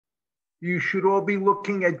You should all be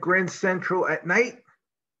looking at Grand Central at night.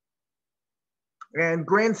 And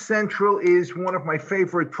Grand Central is one of my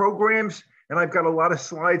favorite programs, and I've got a lot of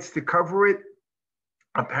slides to cover it.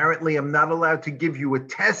 Apparently, I'm not allowed to give you a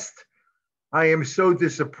test. I am so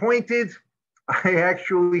disappointed. I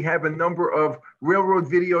actually have a number of railroad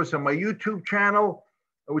videos on my YouTube channel,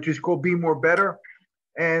 which is called Be More Better.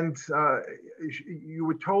 And you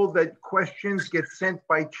were told that questions get sent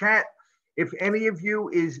by chat. If any of you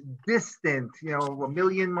is distant, a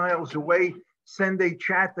million miles away, send a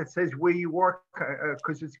chat that says where you are,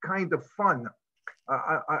 because it's kind of fun.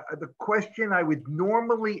 The question I would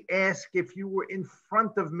normally ask if you were in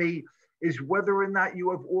front of me is whether or not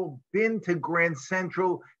you have all been to Grand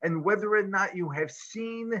Central and whether or not you have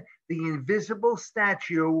seen the invisible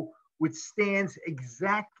statue which stands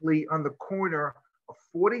exactly on the corner of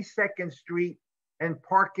 42nd Street and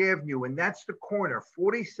Park Avenue. And that's the corner,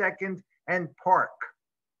 42nd and Park.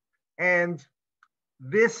 And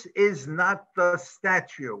this is not the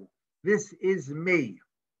statue. This is me.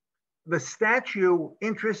 The statue,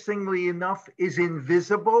 interestingly enough, is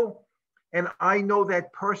invisible. And I know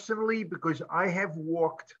that personally because I have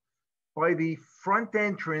walked by the front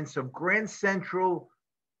entrance of Grand Central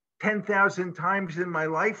 10,000 times in my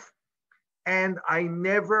life. And I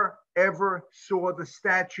never, ever saw the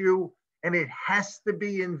statue, and it has to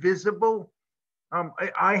be invisible.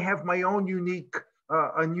 I have my own unique,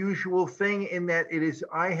 unusual thing in that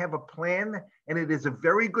I have a plan, and it is a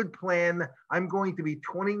very good plan. I'm going to be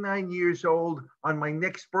 29 years old on my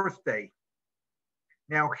next birthday.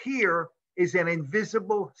 Now here is an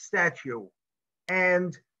invisible statue.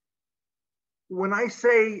 And when I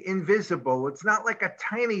say invisible, it's not like a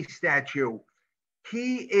tiny statue.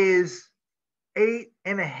 He is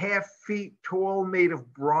 8.5 feet tall, made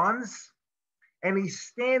of bronze, and he's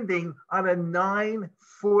standing on a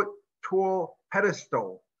 9-foot tall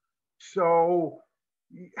pedestal. So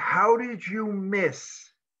how did you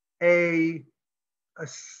miss a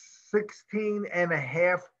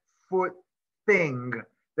 16.5 foot thing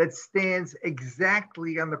that stands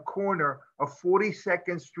exactly on the corner of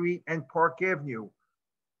 42nd Street and Park Avenue?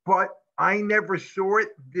 But I never saw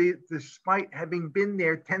it, despite having been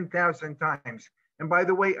there 10,000 times. And by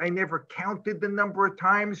the way, I never counted the number of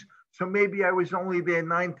times, so maybe I was only there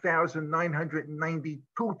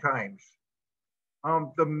 9,992 times.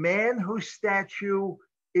 The man whose statue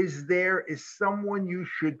is there is someone you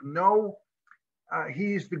should know.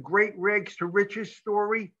 He's the great rags to riches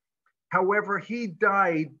story. However, he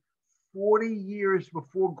died 40 years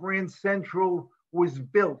before Grand Central was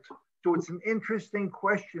built. So it's an interesting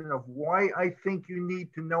question of why I think you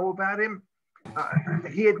need to know about him.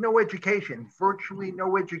 He had no education, virtually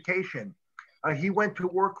no education. He went to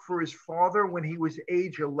work for his father when he was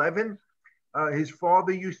age 11. His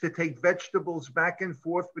father used to take vegetables back and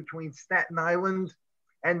forth between Staten Island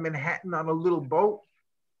and Manhattan on a little boat.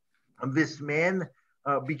 This man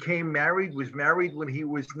was married when he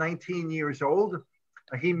was 19 years old.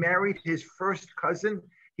 He married his first cousin.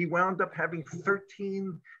 He wound up having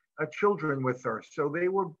 13 children with her. So they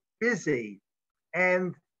were busy.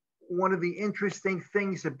 And one of the interesting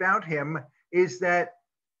things about him is that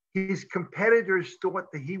his competitors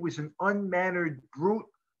thought that he was an unmannered brute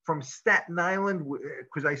from Staten Island,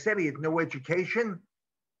 because I said he had no education.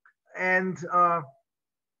 And,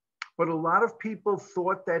 but a lot of people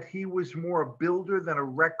thought that he was more a builder than a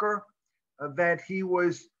wrecker, that he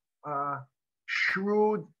was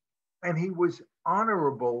shrewd and he was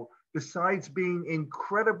honorable, besides being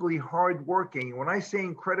incredibly hardworking. When I say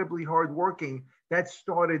incredibly hardworking, that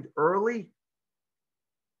started early.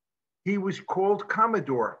 He was called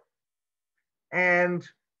Commodore, and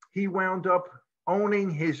he wound up owning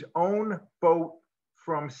his own boat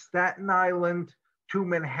from Staten Island to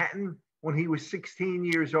Manhattan when he was 16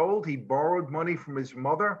 years old. He borrowed money from his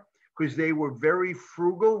mother because they were very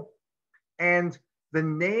frugal. And the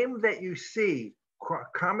name that you see,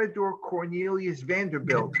 Commodore Cornelius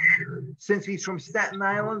Vanderbilt, since he's from Staten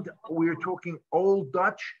Island, we're talking Old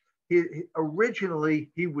Dutch. Originally,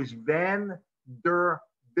 he was Van der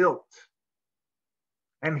Bilt.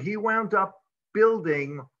 And he wound up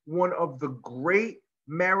building one of the great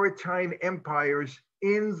maritime empires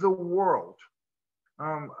in the world.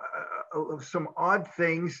 Some odd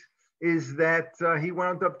things is that he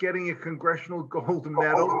wound up getting a Congressional Gold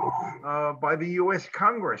Medal by the US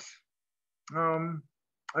Congress.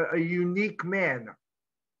 A unique man.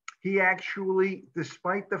 He actually,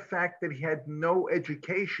 despite the fact that he had no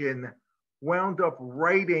education, wound up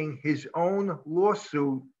writing his own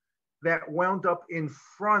lawsuit that wound up in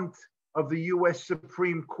front of the US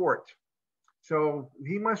Supreme Court. So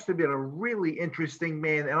he must have been a really interesting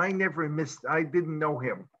man, and I didn't know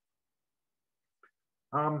him.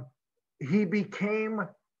 Um, he became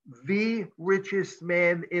the richest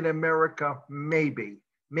man in America, maybe.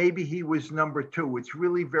 Maybe he was number two. It's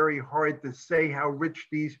really very hard to say how rich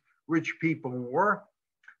these rich people were.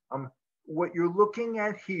 Um, what you're looking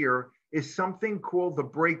at here is something called the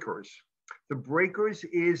Breakers. The Breakers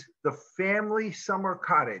is the family summer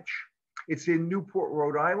cottage. It's in Newport,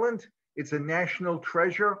 Rhode Island. It's a national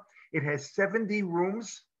treasure. It has 70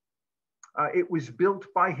 rooms. It was built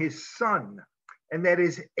by his son. And that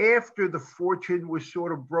is after the fortune was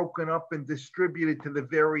sort of broken up and distributed to the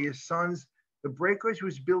various sons. The Breakers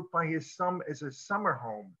was built by his son as a summer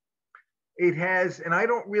home. It has, and I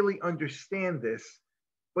don't really understand this,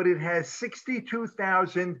 but it has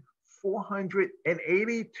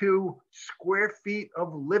 62,482 square feet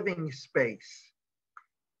of living space.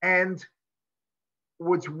 And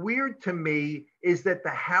what's weird to me is that the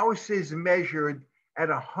house is measured at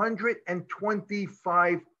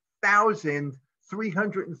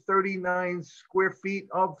 125,339 square feet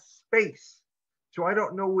of space. So I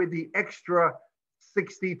don't know where the extra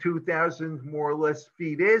 62,000 more or less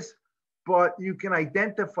feet is, but you can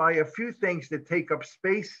identify a few things that take up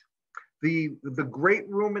space. The great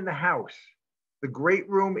room in the house. The great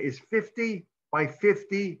room is 50 by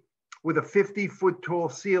 50 with a 50-foot tall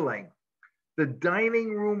ceiling. The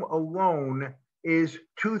dining room alone is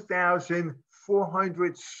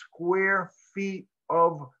 2,400 square feet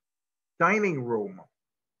of dining room.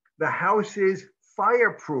 The house is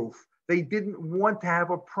fireproof. They didn't want to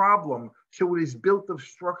have a problem, so it is built of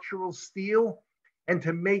structural steel. And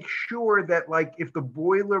to make sure that, like, if the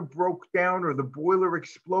boiler broke down or the boiler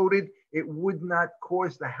exploded, it would not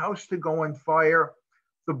cause the house to go on fire.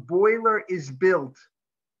 The boiler is built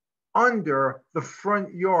under the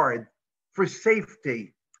front yard for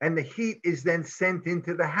safety, and the heat is then sent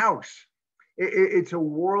into the house. It's a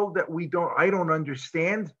world that I don't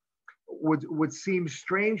understand. What seems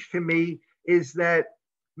strange to me is that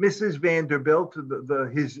Mrs. Vanderbilt,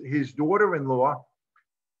 his daughter-in-law,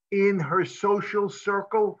 in her social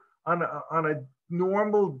circle on a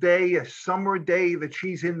normal day, a summer day that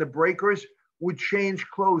she's in the Breakers, would change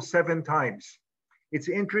clothes 7 times. It's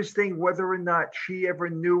interesting whether or not she ever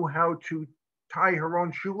knew how to tie her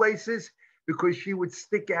own shoelaces, because she would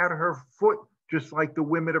stick out her foot just like the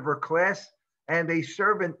women of her class, and a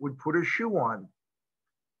servant would put her shoe on.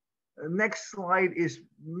 The next slide is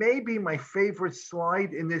maybe my favorite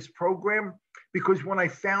slide in this program, because when I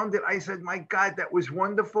found it, I said, my God, that was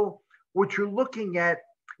wonderful. What you're looking at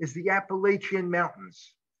is the Appalachian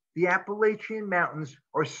Mountains. The Appalachian Mountains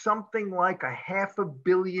are something like 500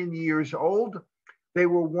 million years old. They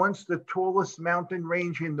were once the tallest mountain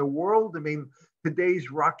range in the world. I mean, today's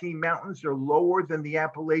Rocky Mountains are lower than the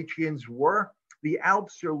Appalachians were. The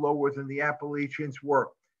Alps are lower than the Appalachians were.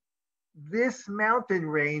 This mountain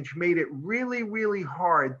range made it really, really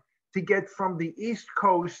hard to get from the East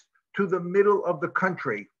Coast to the middle of the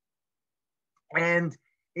country. And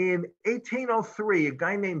in 1803, a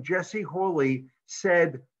guy named Jesse Hawley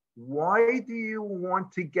said, why do you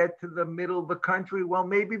want to get to the middle of the country? Well,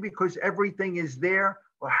 maybe because everything is there.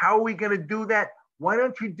 Well, how are we going to do that? Why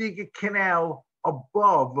don't you dig a canal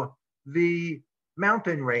above the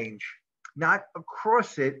mountain range, not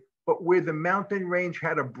across it, but where the mountain range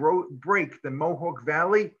had a break, the Mohawk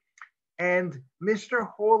Valley. And Mr.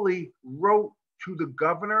 Hawley wrote to the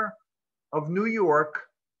governor of New York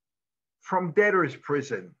from debtor's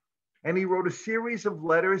prison. And he wrote a series of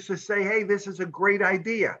letters to say, hey, this is a great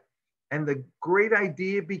idea. And the great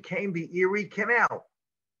idea became the Erie Canal.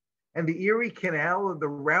 And the Erie Canal, the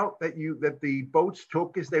route that the boats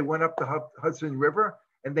took as they went up the Hudson River,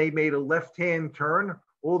 and they made a left-hand turn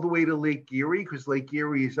all the way to Lake Erie, because Lake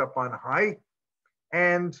Erie is up on high.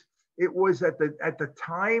 And it was at the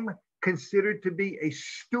time considered to be a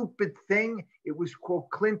stupid thing. It was called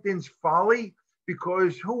Clinton's Folly,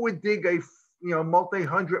 because who would dig a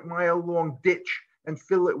multi-100-mile-long ditch and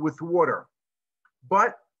fill it with water?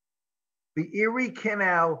 But the Erie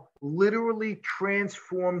Canal literally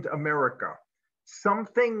transformed America.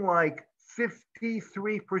 Something like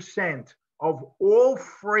 53% of all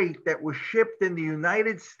freight that was shipped in the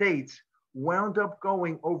United States wound up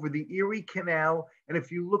going over the Erie Canal. And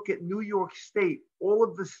if you look at New York State, all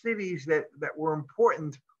of the cities that were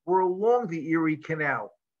important were along the Erie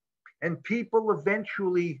Canal. And people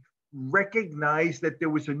eventually recognized that there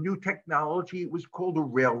was a new technology. It was called a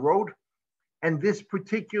railroad. And this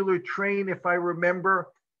particular train, if I remember,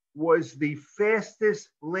 was the fastest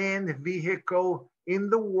land vehicle in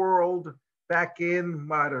the world back in,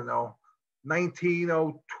 I don't know,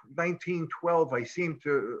 1912, I seem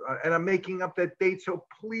to, and I'm making up that date, so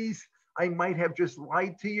please, I might have just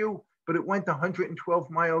lied to you. but it went 112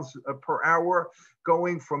 miles per hour,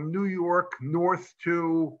 going from New York north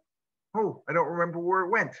to, oh, I don't remember where it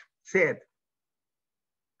went. Sad.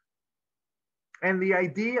 And the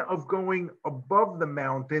idea of going above the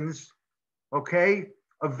mountains, okay,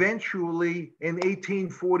 eventually in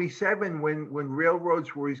 1847, when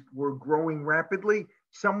railroads were growing rapidly,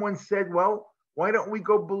 someone said, well, why don't we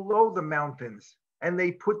go below the mountains? And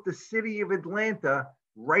they put the city of Atlanta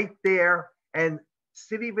right there. And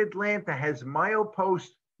city of Atlanta has milepost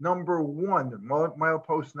number 1,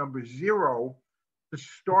 milepost number 0 to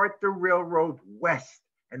start the railroad west.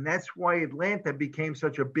 And that's why Atlanta became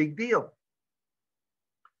such a big deal.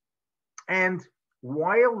 And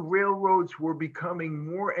while railroads were becoming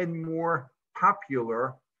more and more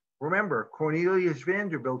popular, remember, Cornelius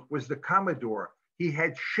Vanderbilt was the Commodore. He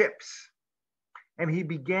had ships, and he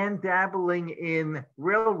began dabbling in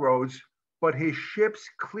railroads, but his ships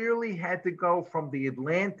clearly had to go from the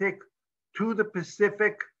Atlantic to the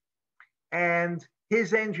Pacific. And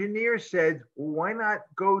his engineer said, well, why not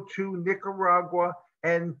go to Nicaragua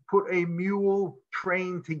and put a mule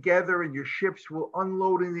train together, and your ships will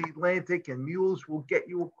unload in the Atlantic, and mules will get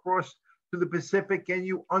you across to the Pacific and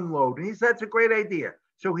you unload. And he said, that's a great idea.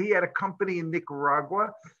 So he had a company in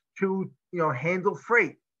Nicaragua to, handle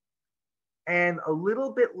freight. And a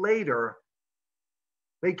little bit later,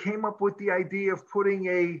 they came up with the idea of putting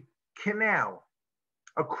a canal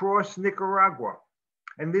across Nicaragua.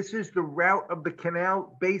 And this is the route of the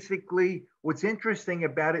canal. Basically, what's interesting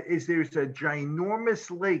about it is there's a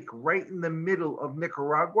ginormous lake right in the middle of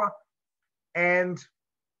Nicaragua. And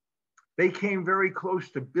they came very close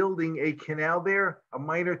to building a canal there. A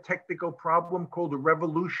minor technical problem called a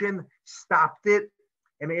revolution stopped it.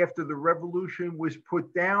 And after the revolution was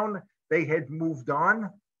put down, they had moved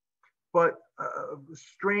on. But a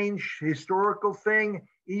strange historical thing,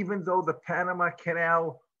 even though the Panama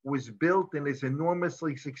Canal was built and is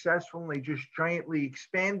enormously successful, and they just giantly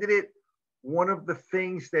expanded it, one of the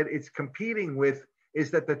things that it's competing with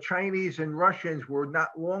is that the Chinese and Russians were not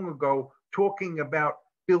long ago talking about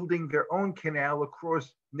building their own canal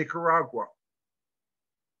across Nicaragua.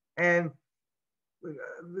 And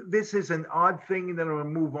this is an odd thing, and then I'm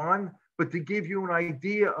going to move on, but to give you an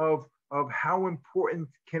idea of how important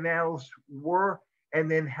canals were and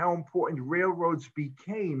then how important railroads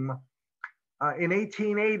became, in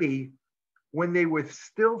 1880, when they were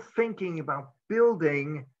still thinking about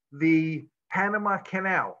building the Panama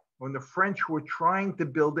Canal, when the French were trying to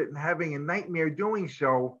build it and having a nightmare doing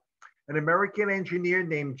so, an American engineer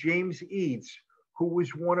named James Eads, who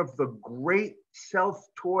was one of the great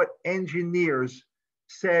self-taught engineers,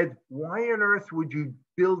 said, why on earth would you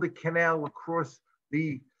build a canal across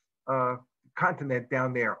the continent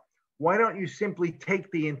down there? Why don't you simply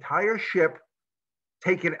take the entire ship,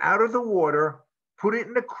 take it out of the water, put it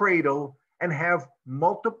in a cradle, and have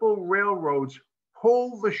multiple railroads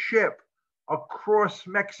pull the ship across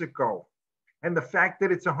Mexico? And the fact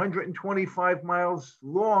that it's 125 miles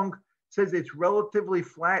long says it's relatively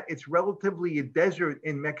flat. It's relatively a desert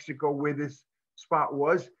in Mexico where this spot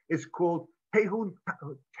was. It's called Tehu.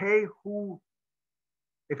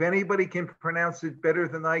 If anybody can pronounce it better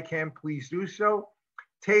than I can, please do so.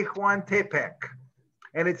 Tehuantepec.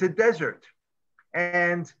 And it's a desert.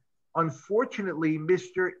 And unfortunately,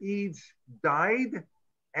 Mr. Eads died.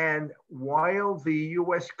 And while the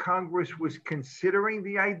US Congress was considering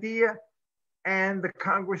the idea, and the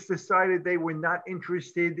Congress decided they were not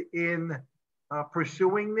interested in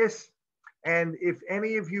pursuing this. And if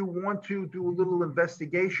any of you want to do a little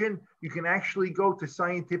investigation, you can actually go to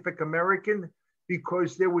Scientific American,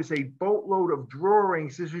 because there was a boatload of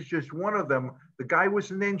drawings. This is just one of them. The guy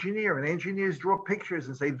was an engineer, and engineers draw pictures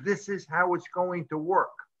and say, this is how it's going to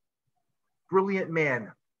work. Brilliant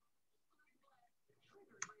man.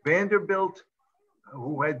 Vanderbilt,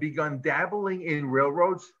 who had begun dabbling in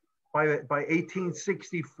railroads by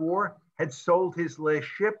 1864, had sold his last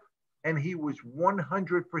ship, and he was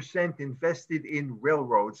 100% invested in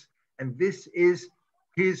railroads. And this is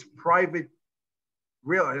his private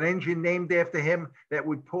an engine named after him that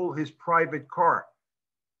would pull his private car.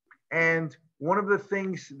 And one of the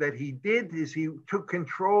things that he did is he took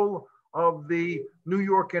control of the New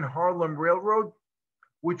York and Harlem Railroad,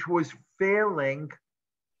 which was failing.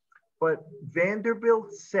 But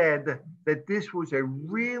Vanderbilt said that this was a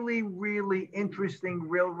really, really interesting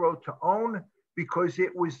railroad to own, because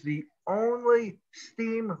it was the only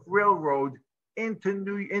steam railroad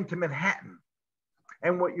into Manhattan.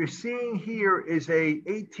 And what you're seeing here is a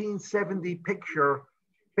 1870 picture.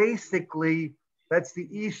 Basically, that's the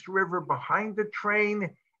East River behind the train,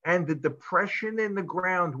 and the depression in the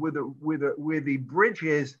ground where the bridge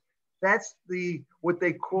is That's what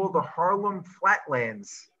they call the Harlem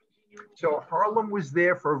Flatlands. So Harlem was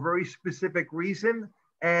there for a very specific reason,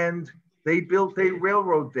 and they built a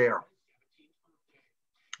railroad there.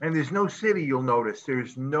 And there's no city, you'll notice.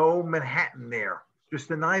 There's no Manhattan there, just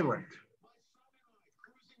an island.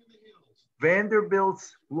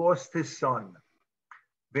 Vanderbilt's lost his son.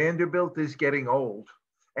 Vanderbilt is getting old,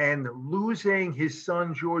 and losing his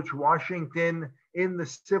son, George Washington, in the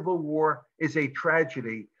Civil War is a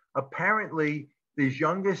tragedy. Apparently, his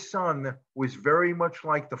youngest son was very much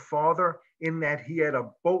like the father in that he had a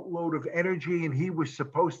boatload of energy and he was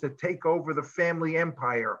supposed to take over the family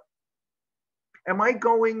empire. Am I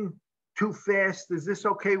going too fast? Is this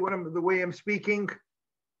okay the way I'm speaking?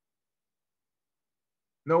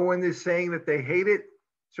 No one is saying that they hate it,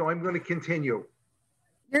 so I'm going to continue.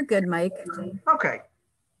 You're good, Mike. Okay.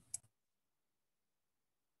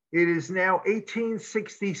 It is now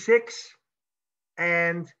 1866,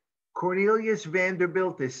 and Cornelius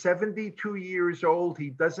Vanderbilt is 72 years old. He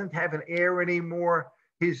doesn't have an heir anymore.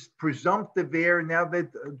 His presumptive heir, now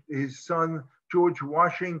that his son George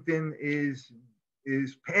Washington is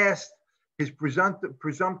passed, his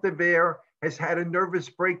presumptive heir has had a nervous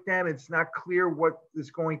breakdown. It's not clear what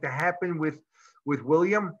is going to happen with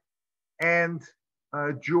William. And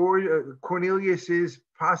Cornelius is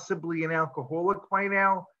possibly an alcoholic by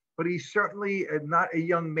now, but he's certainly not a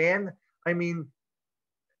young man. I mean,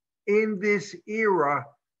 in this era,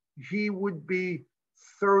 he would be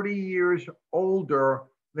 30 years older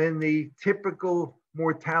than the typical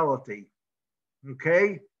mortality,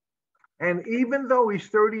 okay? And even though he's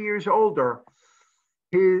 30 years older,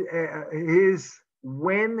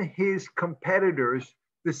 when his competitors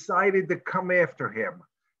decided to come after him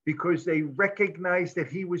because they recognized that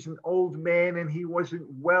he was an old man and he wasn't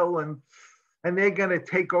well, and they're going to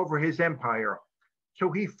take over his empire.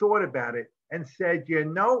 So he thought about it and said, you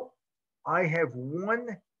know, I have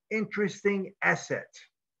one interesting asset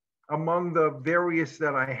among the various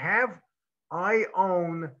that I have. I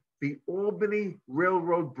own the Albany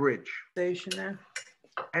Railroad Bridge. Station there.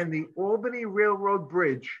 And the Albany Railroad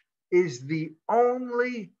Bridge is the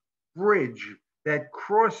only bridge that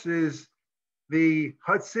crosses the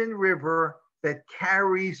Hudson River that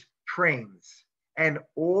carries trains. And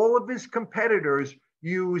all of his competitors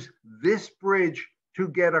use this bridge to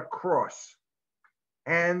get across.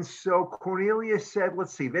 And so Cornelius said,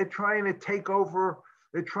 let's see, they're trying to take over,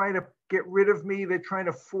 they're trying to get rid of me, they're trying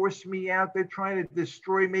to force me out, they're trying to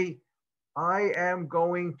destroy me. I am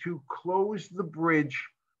going to close the bridge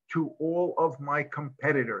to all of my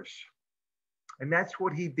competitors. And that's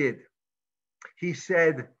what he did. He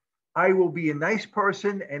said, I will be a nice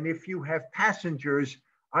person, and if you have passengers,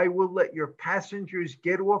 I will let your passengers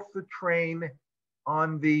get off the train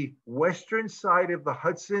on the western side of the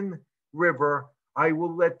Hudson River. I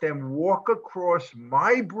will let them walk across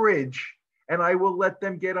my bridge, and I will let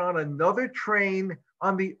them get on another train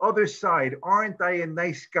on the other side. Aren't I a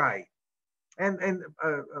nice guy? And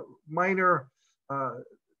minor,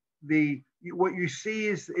 what you see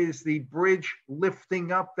is the bridge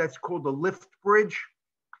lifting up. That's called the lift bridge.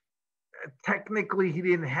 Technically, he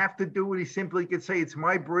didn't have to do it. He simply could say, it's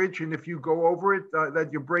my bridge, and if you go over it, that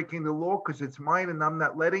you're breaking the law because it's mine and I'm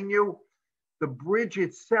not letting you. The bridge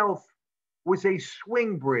itself was a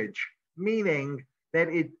swing bridge, meaning that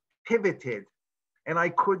it pivoted. And I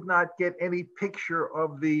could not get any picture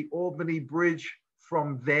of the Albany Bridge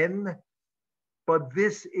from then, but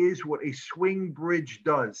this is what a swing bridge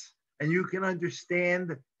does. And you can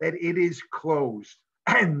understand that it is closed.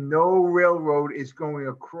 And no railroad is going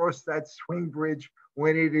across that swing bridge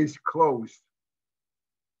when it is closed.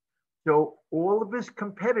 So all of his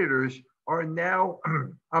competitors are now,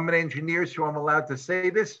 I'm an engineer, so I'm allowed to say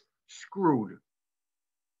this, screwed.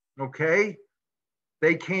 Okay?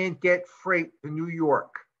 They can't get freight to New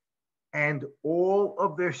York. And all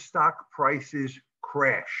of their stock prices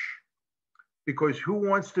crash. Because who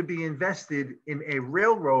wants to be invested in a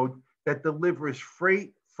railroad that delivers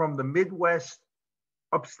freight from the Midwest,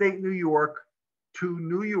 upstate New York, to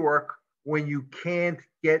New York when you can't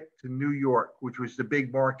get to New York, which was the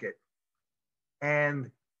big market?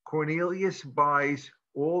 And Cornelius buys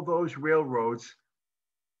all those railroads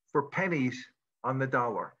for pennies on the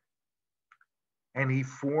dollar. And he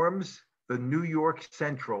forms the New York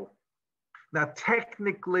Central. Now,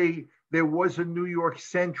 technically, there was a New York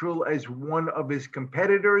Central as one of his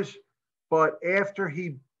competitors, but after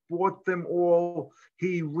he bought them all,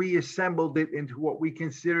 he reassembled it into what we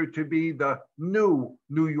consider to be the new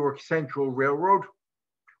New York Central Railroad,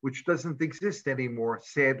 which doesn't exist anymore,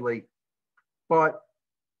 sadly.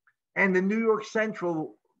 And the New York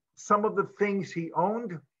Central, some of the things he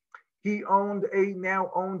owned, He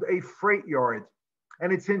now owned a freight yard,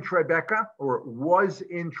 and it's in Tribeca, or it was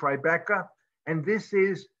in Tribeca. And this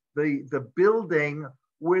is the building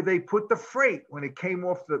where they put the freight. When it came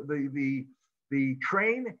off the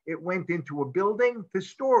train, it went into a building to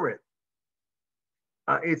store it.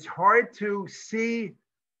 It's hard to see,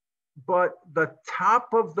 but the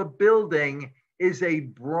top of the building is a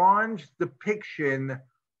bronze depiction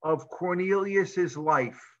of Cornelius's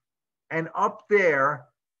life. And up there,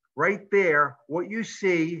 right there, what you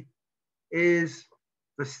see is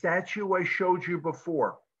the statue I showed you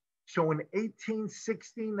before. So in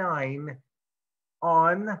 1869,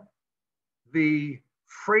 on the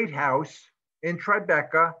freight house in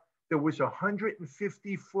Tribeca, there was a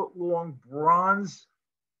 150-foot long bronze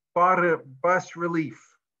bas relief,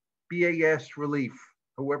 BAS relief.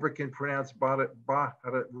 Whoever can pronounce bas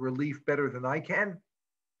relief better than I can.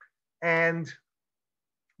 And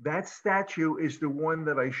that statue is the one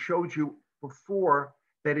that I showed you before,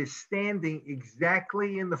 that is standing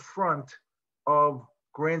exactly in the front of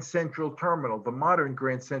Grand Central Terminal, the modern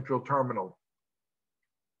Grand Central Terminal.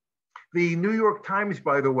 The New York Times,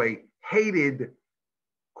 by the way, hated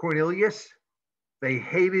Cornelius. They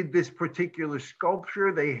hated this particular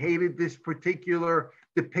sculpture. They hated this particular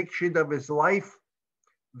depiction of his life.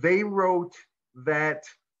 They wrote that,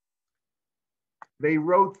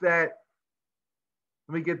 let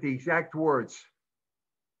me get the exact words.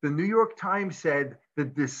 The New York Times said the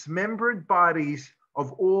dismembered bodies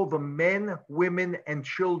of all the men, women, and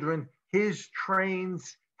children his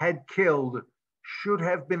trains had killed should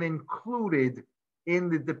have been included in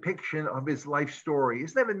the depiction of his life story.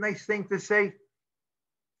 Isn't that a nice thing to say?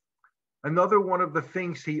 Another one of the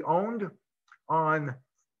things he owned on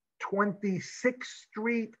 26th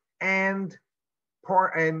Street and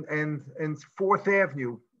 4th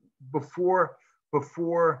Avenue, before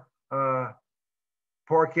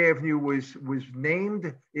Park Avenue was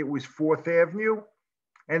named, it was 4th Avenue.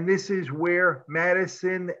 And this is where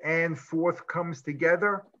Madison and 4th comes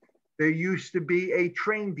together. There used to be a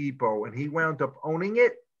train depot, and he wound up owning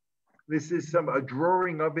it. This is a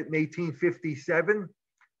drawing of it in 1857.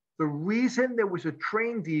 The reason there was a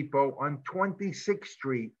train depot on 26th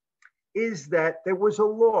Street is that there was a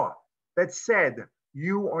law that said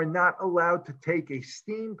you are not allowed to take a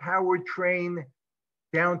steam-powered train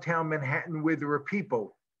downtown Manhattan where there are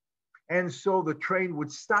people. And so the train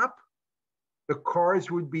would stop, the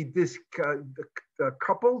cars would be decoupled,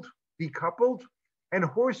 and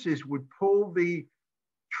horses would pull the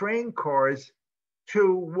train cars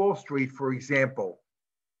to Wall Street, for example.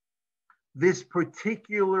 This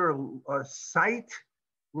particular site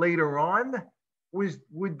later on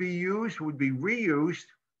would be reused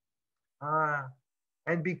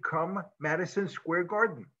and become Madison Square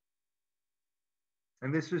Garden.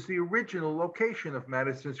 And this is the original location of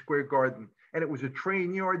Madison Square Garden. And it was a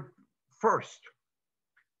train yard first.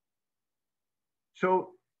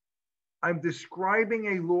 So I'm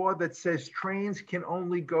describing a law that says trains can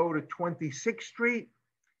only go to 26th Street,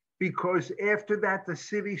 because after that, the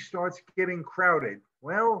city starts getting crowded.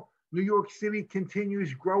 Well, New York City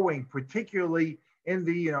continues growing, particularly in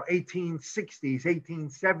the 1860s,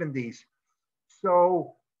 1870s.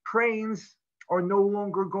 So trains are no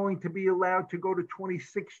longer going to be allowed to go to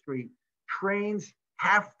 26th Street. Trains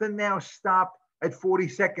have to now stop at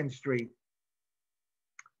 42nd Street.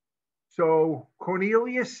 So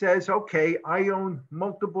Cornelius says, okay, I own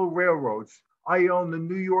multiple railroads. I own the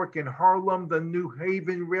New York and Harlem, the New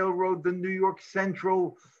Haven Railroad, the New York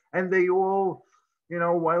Central, and they all,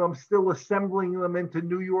 while I'm still assembling them into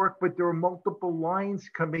New York, but there are multiple lines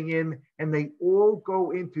coming in and they all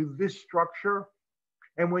go into this structure.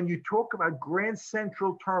 And when you talk about Grand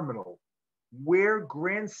Central Terminal, where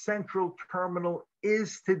Grand Central Terminal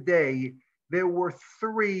is today, there were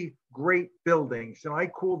 3 great buildings. And I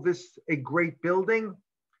call this a great building.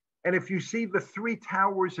 And if you see the 3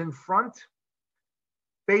 towers in front,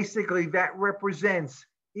 basically that represents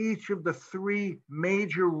each of the 3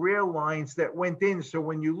 major rail lines that went in. So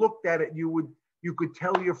when you looked at it, you could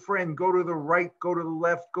tell your friend, go to the right, go to the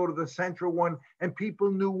left, go to the central one, and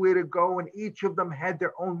people knew where to go, and each of them had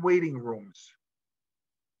their own waiting rooms.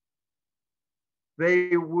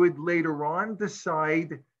 They would later on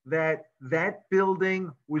decide that that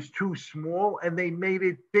building was too small and they made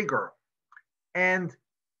it bigger. And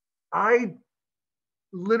I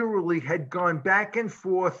literally had gone back and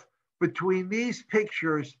forth between these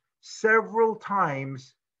pictures several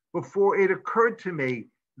times before it occurred to me,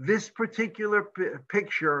 this particular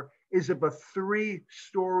picture is of a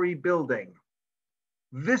 3-story building.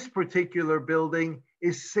 This particular building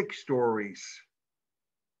is 6 stories.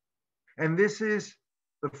 And this is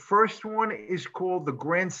The first one is called the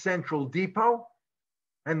Grand Central Depot,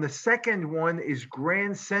 and the second one is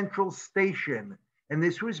Grand Central Station, and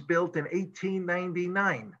this was built in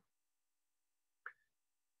 1899.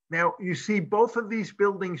 Now, you see both of these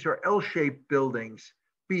buildings are L-shaped buildings.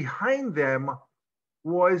 Behind them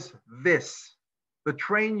was this, the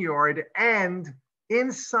train yard, and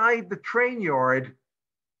inside the train yard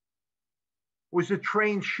was a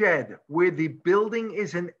train shed where the building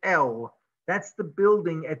is an L. That's the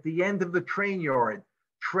building at the end of the train yard.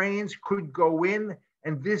 Trains could go in,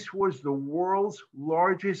 and this was the world's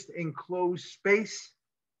largest enclosed space.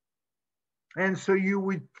 And so you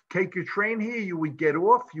would take your train here, you would get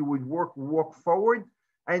off, you would walk forward,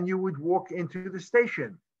 and you would walk into the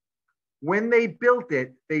station. When they built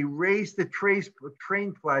it, they raised the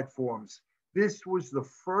train platforms. This was the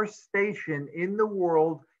first station in the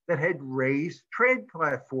world that had raised train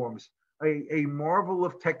platforms, a marvel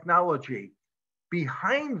of technology.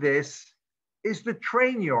 Behind this is the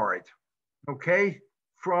train yard, okay?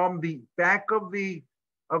 From the back of the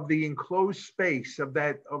enclosed space of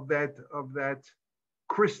that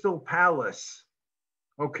crystal palace,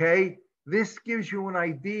 okay? This gives you an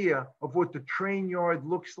idea of what the train yard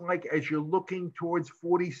looks like as you're looking towards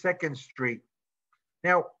 42nd Street.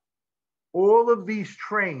 Now, all of these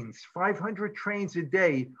trains, 500 trains a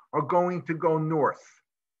day, are going to go north.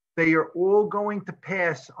 They are all going to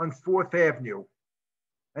pass on 4th Avenue.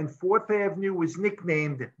 And 4th Avenue was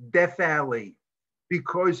nicknamed Death Alley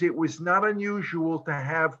because it was not unusual to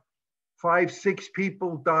have 5, 6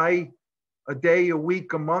 people die a day, a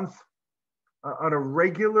week, a month. On a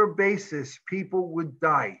regular basis, people would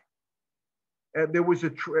die. There was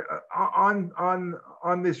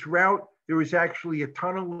on this route, there was actually a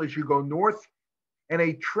tunnel as you go north, and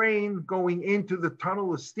a train going into the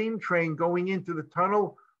tunnel, a steam train going into the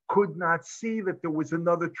tunnel, could not see that there was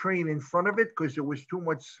another train in front of it because there was too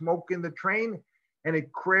much smoke in the train, and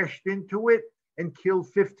it crashed into it and killed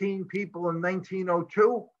 15 people in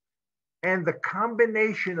 1902. And the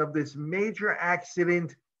combination of this major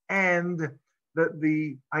accident and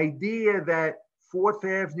the idea that 4th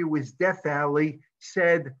Avenue is Death Alley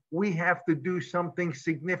said, we have to do something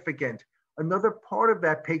significant. Another part of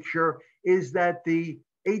that picture is that the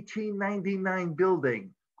 1899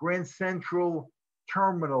 building, Grand Central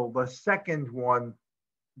Terminal, the second one,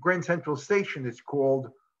 Grand Central Station it's called,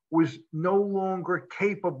 was no longer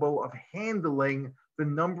capable of handling the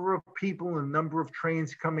number of people and number of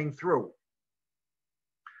trains coming through.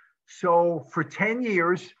 So for 10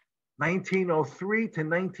 years, 1903 to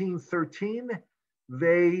 1913,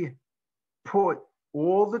 they put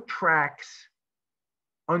all the tracks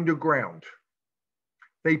underground.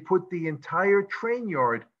 They put the entire train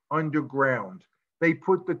yard underground. They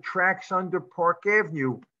put the tracks under Park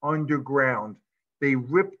Avenue underground. They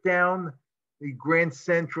ripped down the Grand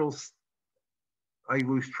Central, I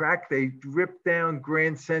lose track, they ripped down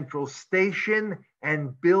Grand Central Station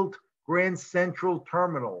and built Grand Central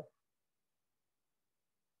Terminal.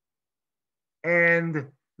 And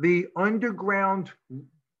the underground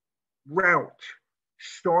route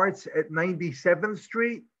starts at 97th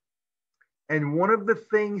Street. And one of the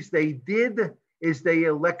things they did is they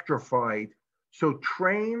electrified. So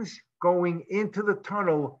trains going into the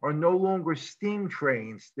tunnel are no longer steam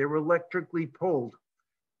trains. They're electrically pulled.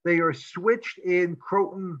 They are switched in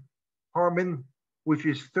Croton, Harmon, which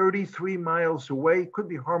is 33 miles away. Could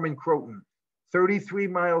be Harmon, Croton. 33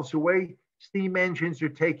 miles away, steam engines are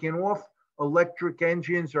taken off. Electric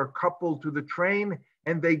engines are coupled to the train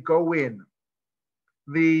and they go in.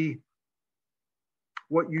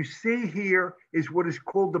 What you see here is what is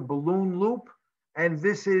called the balloon loop. And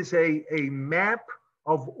this is a map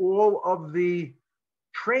of all of the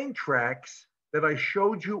train tracks that I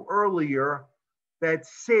showed you earlier that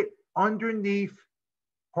sit underneath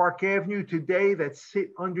Park Avenue today, that sit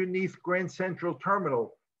underneath Grand Central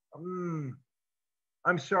Terminal.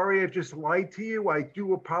 I'm sorry, I've just lied to you. I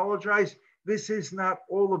do apologize. This is not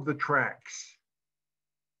all of the tracks.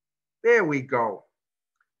 There we go.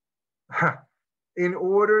 In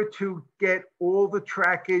order to get all the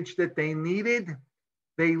trackage that they needed,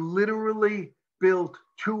 they literally built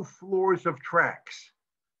 2 floors of tracks.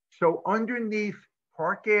 So underneath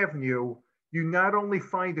Park Avenue, you not only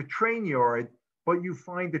find a train yard, but you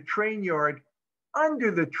find a train yard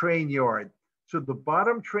under the train yard. So the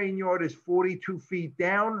bottom train yard is 42 feet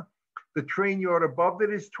down. The train yard above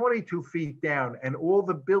it is 22 feet down, and all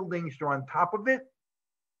the buildings are on top of it.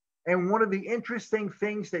 And one of the interesting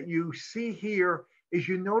things that you see here is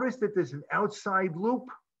you notice that there's an outside loop,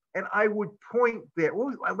 and I would point there.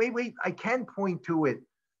 Oh, wait, I can point to it.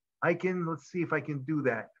 Let's see if I can do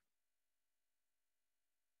that.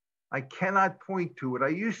 I cannot point to it. I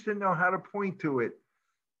used to know how to point to it.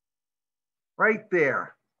 Right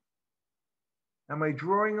there. Am I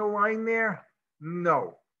drawing a line there?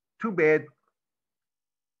 No. Too bad.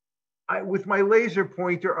 With my laser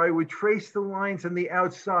pointer, I would trace the lines on the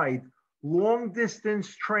outside. Long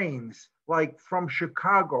distance trains, like from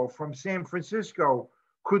Chicago, from San Francisco,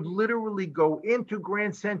 could literally go into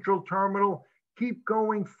Grand Central Terminal, keep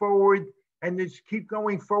going forward, and just keep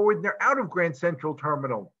going forward. And they're out of Grand Central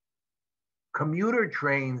Terminal. Commuter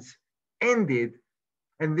trains ended,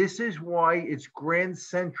 and this is why it's Grand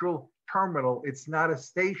Central Terminal. It's not a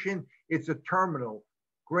station, it's a terminal.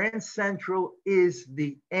 Grand Central is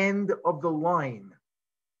the end of the line.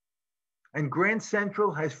 And Grand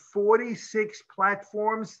Central has 46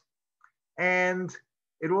 platforms, and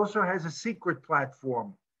it also has a secret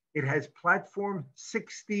platform. It has platform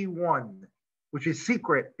 61, which is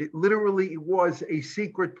secret. It literally was a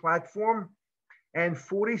secret platform, and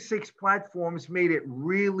 46 platforms made it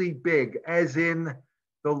really big, as in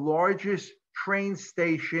the largest train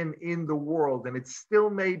station in the world. And it still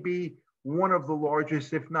may be one of the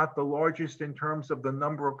largest, if not the largest, in terms of the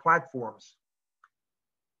number of platforms.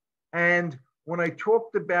 And when I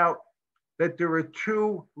talked about that there are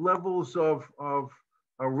two levels of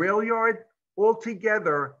a rail yard,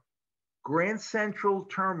 altogether, Grand Central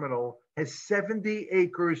Terminal has 70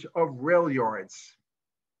 acres of rail yards.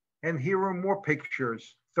 And here are more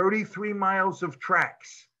pictures, 33 miles of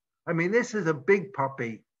tracks. I mean, this is a big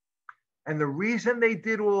puppy. And the reason they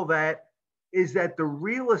did all that is that the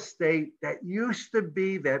real estate that used to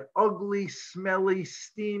be that ugly, smelly,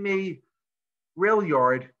 steamy rail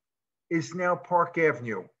yard is now Park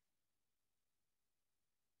Avenue.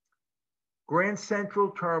 Grand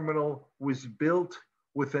Central Terminal was built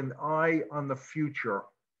with an eye on the future.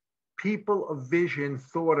 People of vision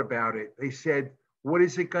thought about it. They said, what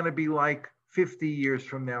is it going to be like 50 years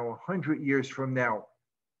from now, 100 years from now?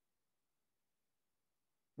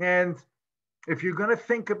 And if you're going to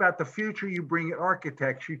think about the future, you bring in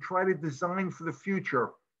architects, you try to design for the future.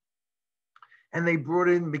 And they brought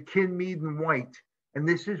in McKin, Mead, and White. And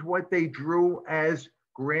this is what they drew as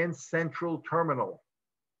Grand Central Terminal.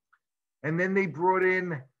 And then they brought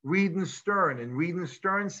in Reed and Stern. And Reed and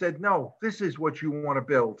Stern said, no, this is what you want to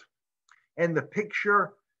build. And the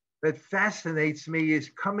picture that fascinates me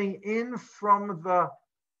is coming in from the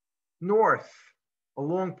north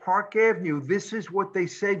along Park Avenue. This is what they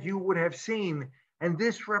said you would have seen. And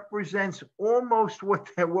this represents almost what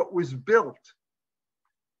was built.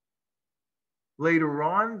 Later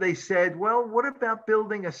on, they said, well, what about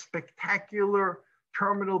building a spectacular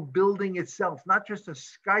terminal building itself, not just a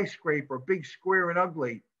skyscraper, big, square, and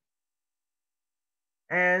ugly?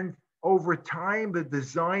 And over time, the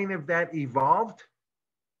design of that evolved.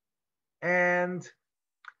 And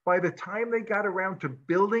by the time they got around to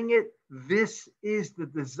building it, this is the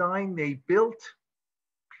design they built.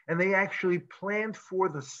 And they actually planned for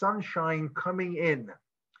the sunshine coming in.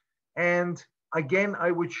 And again,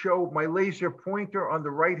 I would show my laser pointer on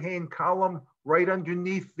the right-hand column, right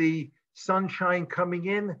underneath the sunshine coming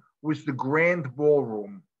in was the Grand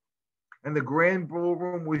Ballroom. And the Grand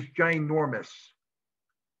Ballroom was ginormous.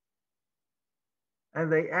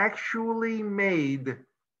 And they actually made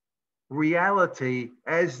reality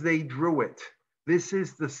as they drew it. This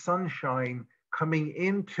is the sunshine coming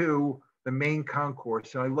into the main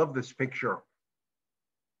concourse. And I love this picture.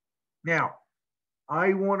 Now,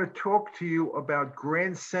 I want to talk to you about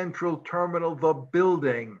Grand Central Terminal, the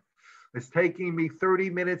building. It's taking me 30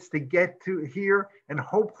 minutes to get to here, and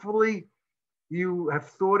hopefully you have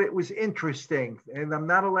thought it was interesting. And I'm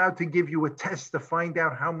not allowed to give you a test to find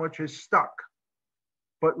out how much is stuck.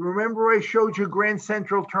 But remember, I showed you Grand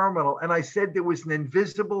Central Terminal, and I said there was an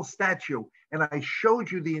invisible statue, and I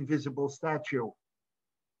showed you the invisible statue,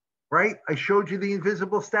 right? I showed you the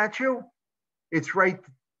invisible statue. It's right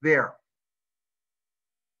there.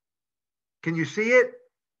 Can you see it?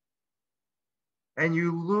 And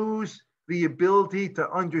you lose the ability to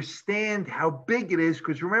understand how big it is,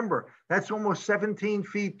 because remember, that's almost 17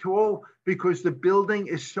 feet tall because the building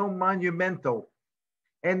is so monumental.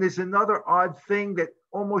 And there's another odd thing that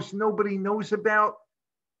almost nobody knows about.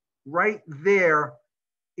 Right there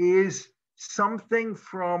is something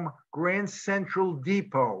from Grand Central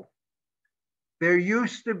Depot. There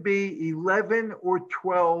used to be 11 or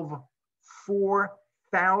 12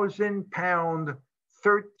 4,000-pound,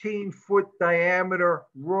 13-foot diameter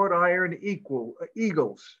wrought iron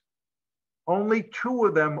eagles. Only 2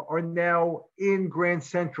 of them are now in Grand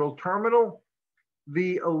Central Terminal.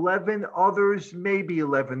 The 11 others, maybe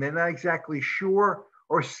 11, they're not exactly sure,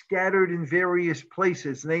 are scattered in various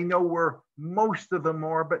places. They know where most of them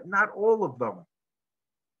are, but not all of them.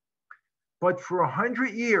 But for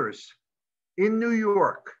 100 years in New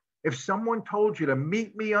York, if someone told you to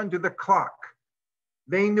meet me under the clock,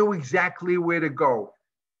 they knew exactly where to go.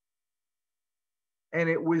 And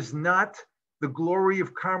it was not the Glory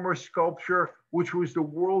of Commerce sculpture, which was the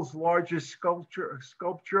world's largest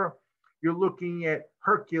sculpture. You're looking at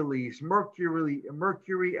Hercules, Mercury,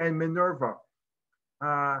 and Minerva.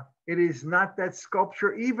 It is not that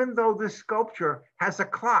sculpture, even though this sculpture has a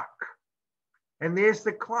clock. And there's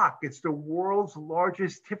the clock. It's the world's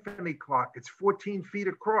largest Tiffany clock. It's 14 feet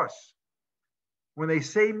across. When they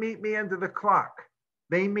say meet me under the clock,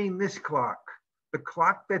 they mean this clock, the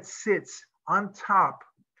clock that sits on top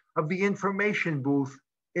of the information booth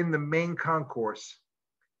in the main concourse.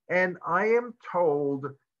 And I am told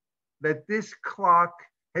that this clock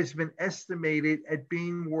has been estimated at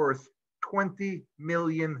being worth $20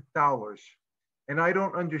 million. And I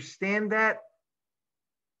don't understand that.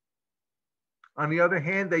 On the other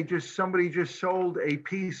hand, somebody just sold a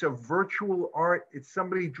piece of virtual art. It's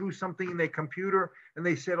somebody drew something in their computer and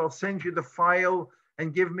they said, I'll send you the file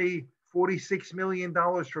and give me $46 million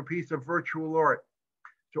for a piece of virtual art.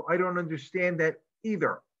 So I don't understand that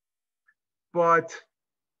either. But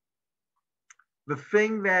the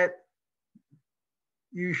thing that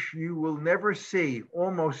you will never see,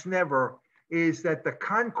 almost never, is that the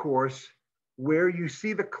concourse where you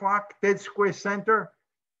see the clock, dead square center,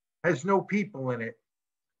 has no people in it.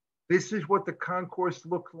 This is what the concourse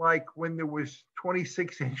looked like when there was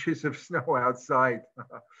 26 inches of snow outside.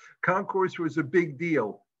 Concourse was a big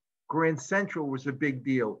deal. Grand Central was a big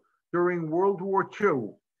deal. During World War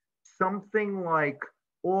II, something like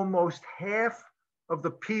almost half of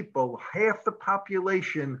the people, half the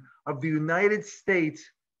population of the United States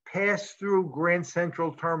passed through Grand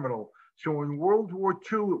Central Terminal. So in World War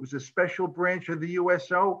II, it was a special branch of the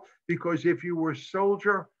USO because if you were a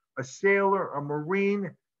soldier, a sailor, a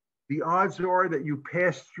Marine, the odds are that you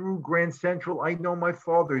passed through Grand Central. I know my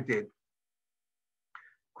father did.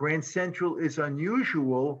 Grand Central is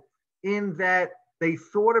unusual in that they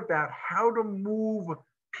thought about how to move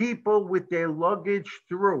people with their luggage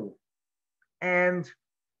through. And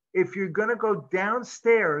if you're going to go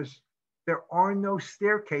downstairs, there are no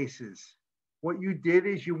staircases. What you did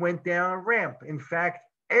is you went down a ramp. In fact,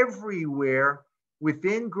 everywhere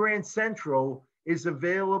within Grand Central is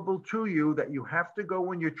available to you that you have to go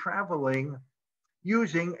when you're traveling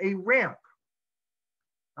using a ramp.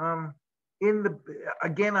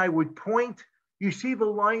 Again, I would point, you see the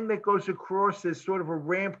line that goes across as sort of a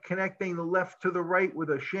ramp connecting the left to the right with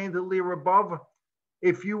a chandelier above.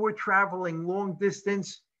 If you were traveling long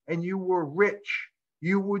distance and you were rich,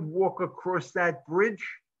 you would walk across that bridge.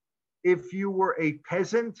 If you were a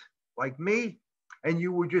peasant like me, and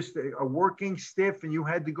you were just a working stiff and you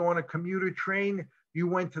had to go on a commuter train, you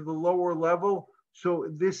went to the lower level. So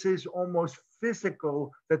this is almost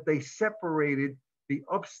physical that they separated the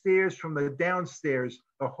upstairs from the downstairs,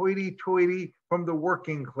 the hoity-toity from the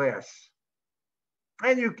working class.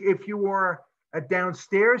 And if you are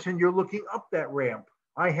downstairs and you're looking up that ramp,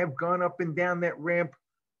 I have gone up and down that ramp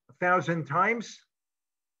 1,000 times.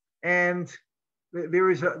 And there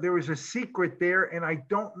is a secret there, and I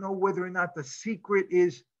don't know whether or not the secret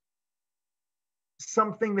is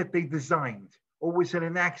something that they designed or was it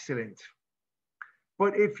an accident.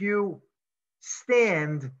 But if you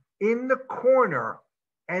stand in the corner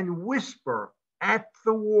and whisper at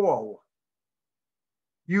the wall,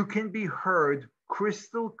 you can be heard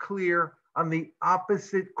crystal clear on the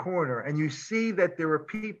opposite corner. And you see that there are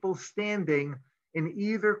people standing in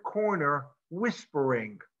either corner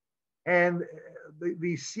whispering. And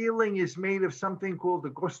the ceiling is made of something called the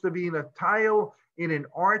Gustavina tile in an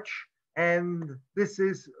arch. And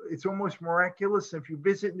it's almost miraculous. If you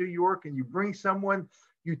visit New York and you bring someone,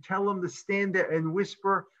 you tell them to stand there and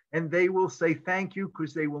whisper, and they will say thank you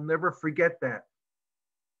because they will never forget that.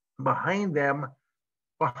 Behind them,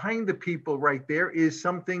 behind the people right there is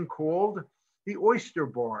something called the Oyster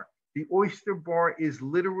Bar. The Oyster Bar is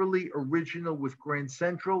literally original with Grand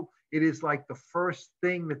Central. It is like the first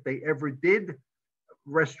thing that they ever did,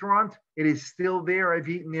 restaurant. It is still there. I've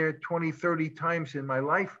eaten there 20, 30 times in my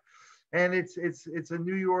life. And it's a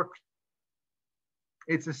New York,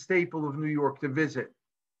 it's a staple of New York to visit.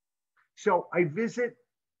 So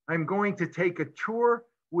I'm going to take a tour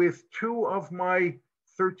with 2 of my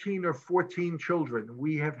 13 or 14 children.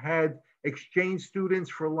 We have had exchange students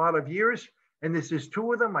for a lot of years, and this is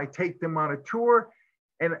 2 of them. I take them on a tour.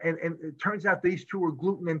 And it turns out these 2 are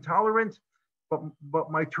gluten intolerant,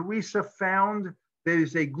 but my Teresa found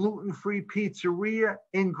there's a gluten-free pizzeria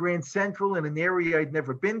in Grand Central in an area I'd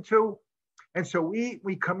never been to. And so we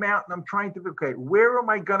come out and I'm trying to, okay, where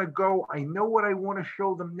am I gonna go? I know what I wanna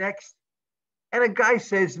show them next. And a guy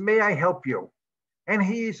says, "May I help you?" And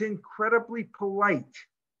he is incredibly polite,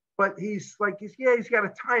 but he's yeah, he's got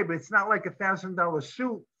a tie, but it's not like $1,000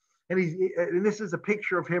 suit. And this is a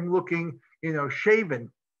picture of him looking,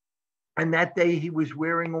 shaven. And that day he was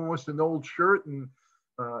wearing almost an old shirt, and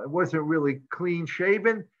it wasn't really clean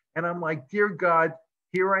shaven. And I'm like, dear God,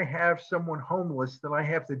 here I have someone homeless that I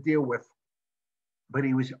have to deal with. But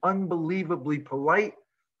he was unbelievably polite.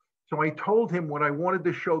 So I told him what I wanted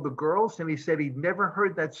to show the girls, and he said he'd never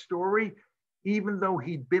heard that story, even though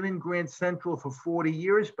he'd been in Grand Central for 40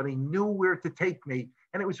 years, but he knew where to take me.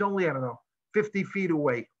 And it was only, I don't know, 50 feet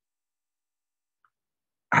away.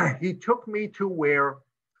 He took me to where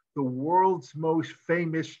the world's most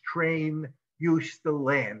famous train used to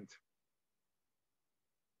land.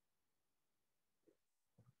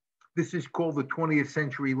 This is called the 20th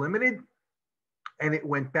Century Limited, and it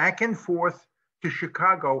went back and forth to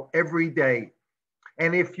Chicago every day.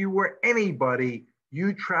 And if you were anybody,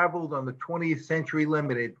 you traveled on the 20th Century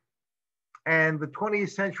Limited. And the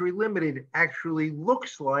 20th Century Limited actually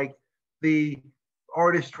looks like the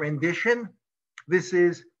artist rendition. This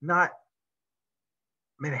is not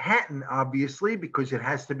Manhattan, obviously, because it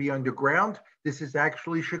has to be underground. This is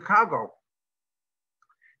actually Chicago.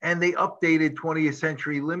 And they updated 20th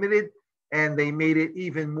Century Limited, and they made it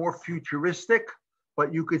even more futuristic.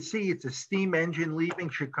 But you could see it's a steam engine leaving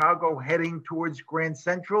Chicago, heading towards Grand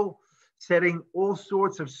Central, setting all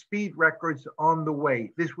sorts of speed records on the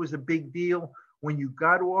way. This was a big deal. When you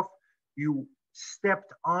got off, you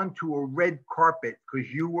stepped onto a red carpet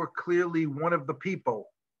because you were clearly one of the people.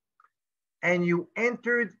 And you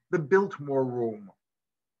entered the Biltmore Room.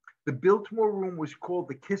 The Biltmore Room was called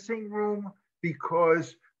the Kissing Room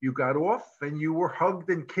because you got off and you were hugged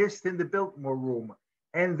and kissed in the Biltmore Room.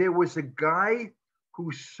 And there was a guy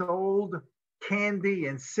who sold candy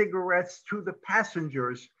and cigarettes to the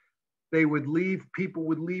passengers. They would leave, people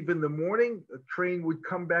would leave in the morning, the train would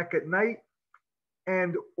come back at night,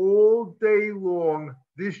 and all day long,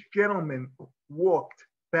 this gentleman walked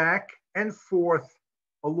back and forth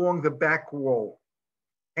along the back wall.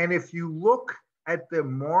 And if you look at the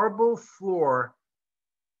marble floor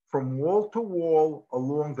from wall to wall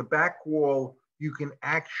along the back wall, you can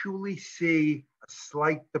actually see a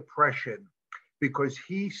slight depression because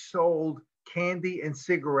he sold candy and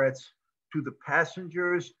cigarettes to the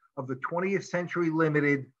passengers of the 20th Century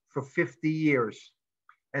Limited for 50 years.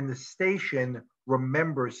 And the station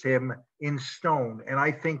remembers him in stone. And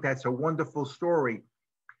I think that's a wonderful story.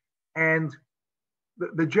 And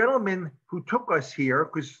the gentleman who took us here,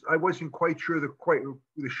 because I wasn't quite sure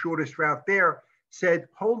the shortest route there, said,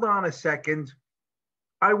 hold on a second.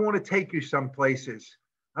 I want to take you some places.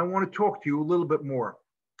 I want to talk to you a little bit more.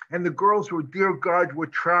 And the girls were, dear God, were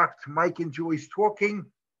shocked. Mike enjoys talking.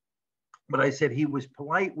 But I said he was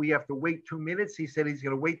polite. We have to wait 2 minutes. He said he's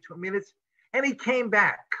going to wait 2 minutes. And he came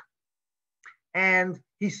back. And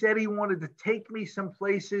he said he wanted to take me some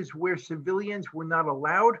places where civilians were not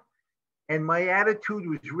allowed. And my attitude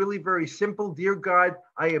was really very simple. Dear God,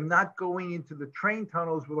 I am not going into the train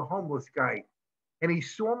tunnels with a homeless guy. And he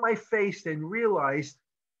saw my face and realized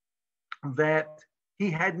that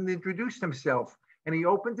he hadn't introduced himself. And he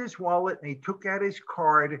opened his wallet and he took out his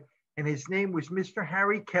card, and his name was Mr.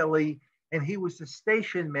 Harry Kelly, and he was the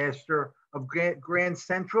station master of Grand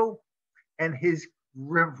Central, and his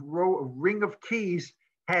ring of keys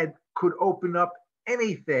could open up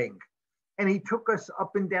anything. And he took us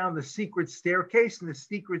up and down the secret staircase, and the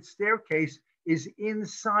secret staircase is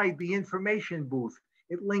inside the information booth.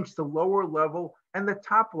 It links the lower level and the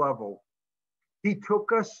top level. He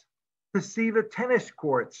took us to see the tennis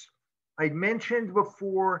courts. I mentioned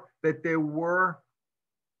before that there was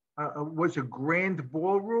a grand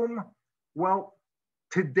ballroom. Well,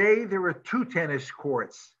 today there are 2 tennis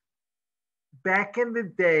courts. Back in the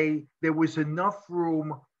day, there was enough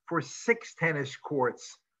room for 6 tennis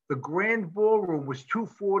courts. The grand ballroom was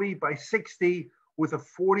 240 by 60 with a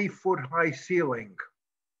 40-foot high ceiling.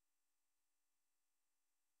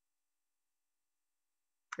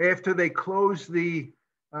 After they closed the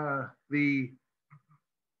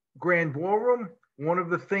grand ballroom, one of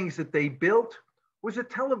the things that they built was a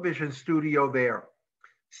television studio there.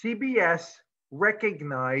 CBS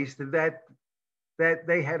recognized that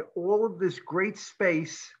they had all of this great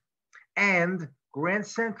space, and Grand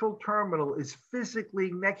Central Terminal is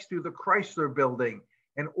physically next to the Chrysler building.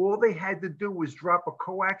 And all they had to do was drop a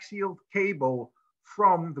coaxial cable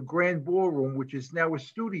from the Grand Ballroom, which is now a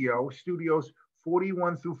studios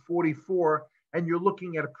 41 through 44, and you're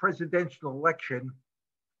looking at a presidential election.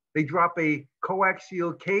 They drop a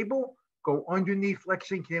coaxial cable, go underneath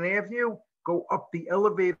Lexington Avenue, go up the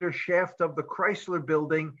elevator shaft of the Chrysler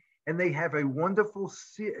building, and they have a wonderful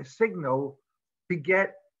signal to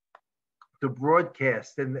get the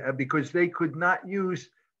broadcast. And because they could not use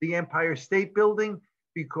the Empire State Building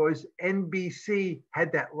because NBC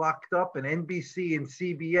had that locked up, and NBC and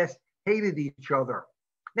CBS hated each other.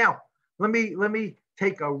 Now, let me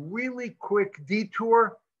take a really quick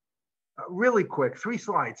detour, really quick, 3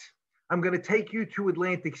 slides. I'm going to take you to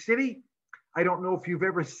Atlantic City. I don't know if you've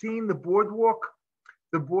ever seen the boardwalk.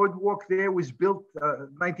 The boardwalk there was built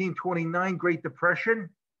 1929, Great Depression.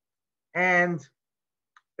 And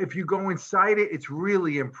if you go inside it, it's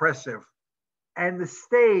really impressive. And the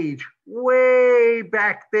stage way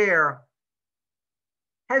back there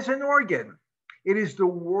has an organ. It is the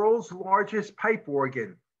world's largest pipe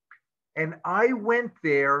organ. And I went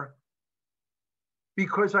there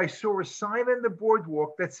because I saw a sign on the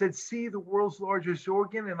boardwalk that said, "See the world's largest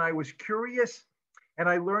organ." And I was curious, and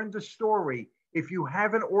I learned the story. If you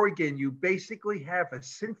have an organ, you basically have a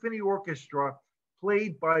symphony orchestra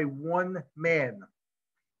played by one man.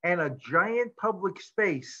 And a giant public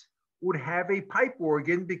space would have a pipe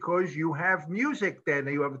organ because you have music then,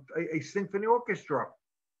 you have a symphony orchestra.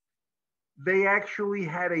 They actually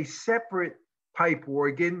had a separate pipe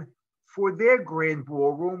organ for their grand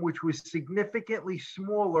ballroom, which was significantly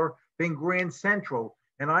smaller than Grand Central.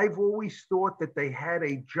 And I've always thought that they had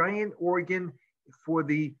a giant organ for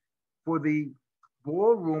the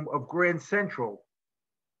ballroom of Grand Central.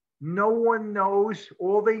 No one knows.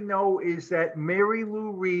 All they know is that Mary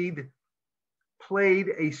Lou Reed played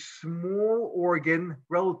a small organ,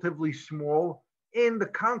 relatively small, in the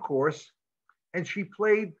concourse, and she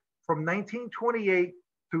played from 1928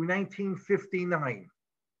 through 1959.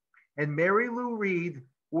 And Mary Lou Reed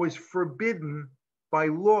was forbidden by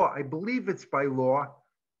law, I believe it's by law,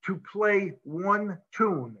 to play one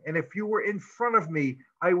tune. And if you were in front of me,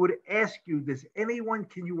 I would ask you,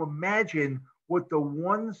 can you imagine what the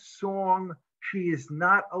one song she is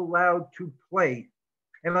not allowed to play?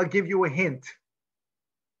 And I'll give you a hint.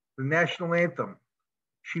 The national anthem.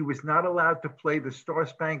 She was not allowed to play the Star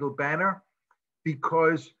Spangled Banner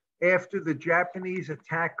because after the Japanese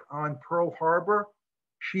attack on Pearl Harbor,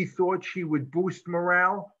 she thought she would boost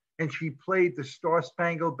morale, and she played the Star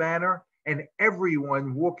Spangled Banner, and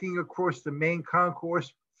everyone walking across the main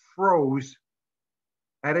concourse froze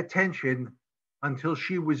at attention until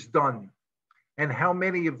she was done. And how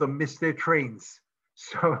many of them missed their trains?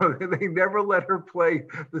 So they never let her play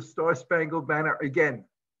the Star Spangled Banner again.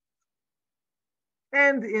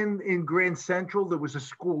 And in Grand Central, there was a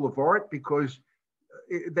school of art because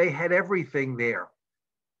they had everything there.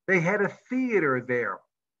 They had a theater there.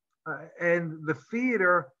 And the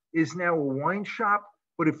theater is now a wine shop.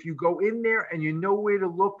 But if you go in there and you know where to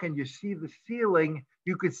look and you see the ceiling,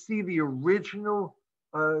 you could see the original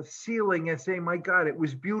ceiling and say, my God, it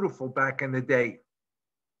was beautiful back in the day.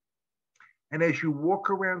 And as you walk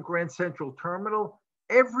around Grand Central Terminal,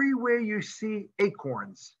 everywhere you see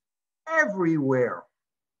acorns. Everywhere.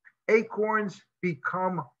 Acorns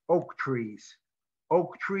become oak trees.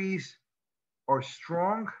 Oak trees are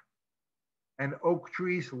strong, and oak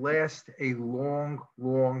trees last a long,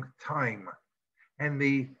 long time. And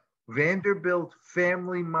the Vanderbilt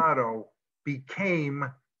family motto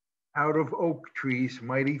became, out of oak trees,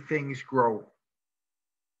 mighty things grow.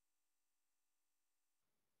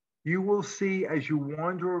 You will see as you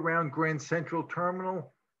wander around Grand Central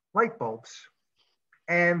Terminal, light bulbs.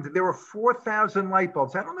 And there are 4,000 light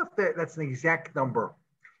bulbs. I don't know if that's an exact number.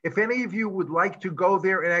 If any of you would like to go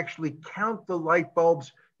there and actually count the light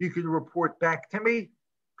bulbs, you can report back to me.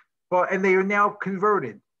 And they are now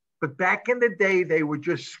converted. But back in the day, they were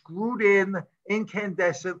just screwed in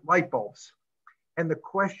incandescent light bulbs. And the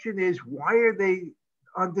question is, why are they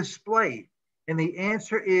on display? And the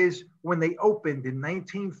answer is, when they opened in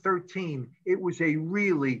 1913, it was a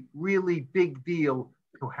really, really big deal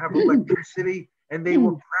to have electricity, and they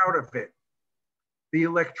were proud of it. The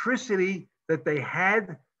electricity that they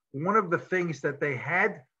had, one of the things that they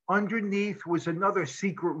had underneath was another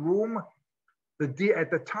secret room. At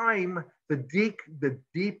the time, the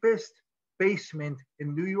deepest basement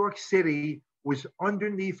in New York City was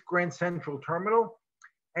underneath Grand Central Terminal,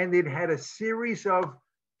 and it had a series of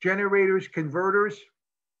generators, converters,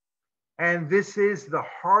 and this is the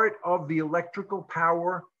heart of the electrical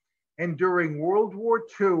power. And during World War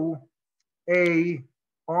II, a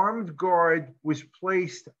armed guard was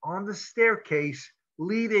placed on the staircase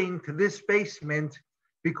leading to this basement,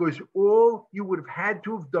 because all you would have had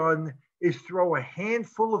to have done is throw a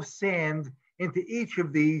handful of sand into each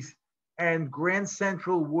of these, and Grand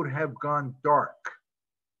Central would have gone dark.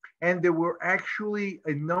 And there were actually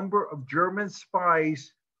a number of German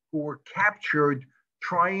spies who were captured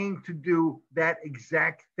trying to do that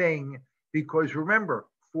exact thing because remember,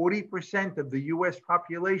 40% of the US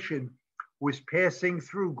population was passing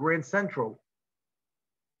through Grand Central.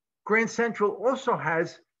 Grand Central also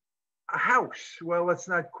has a house. Well, that's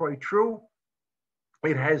not quite true.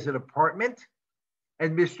 It has an apartment,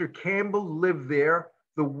 and Mr. Campbell lived there.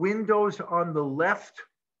 The windows on the left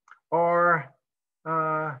are,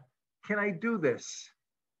 can I do this?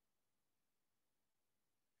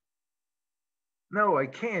 No, I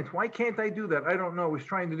can't. Why can't I do that? I don't know. I was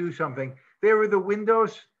trying to do something. There are the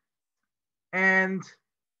windows, and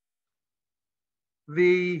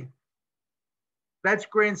that's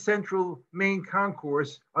Grand Central main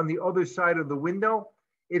concourse on the other side of the window.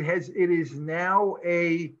 It is now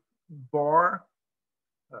a bar.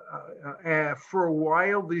 For a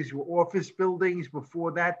while, these were office buildings.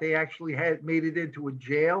 Before that, they actually had made it into a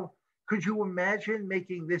jail. Could you imagine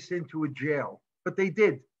making this into a jail? But they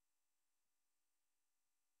did.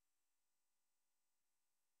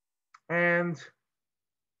 And,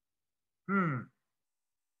 you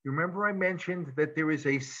remember I mentioned that there is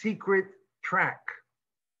a secret track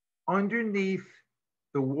underneath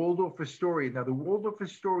the Waldorf Astoria. Now, the Waldorf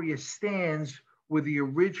Astoria stands where the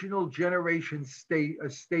original generation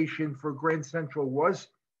station for Grand Central was.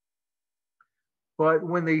 But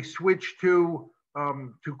when they switched to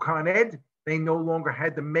Con Ed, they no longer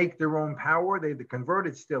had to make their own power. They had to convert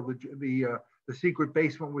it still. The secret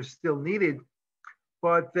basement was still needed.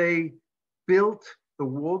 But they built the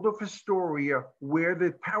Waldorf Astoria where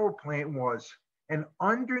the power plant was. And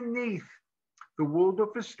underneath the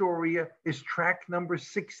Waldorf Astoria is track number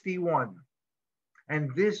 61. And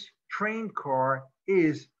this train car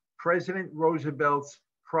is President Roosevelt's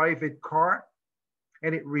private car,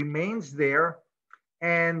 and it remains there.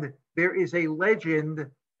 And there is a legend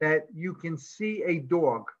that you can see a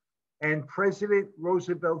dog, and President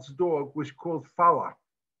Roosevelt's dog was called Fala.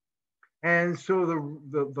 And so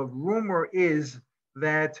the rumor is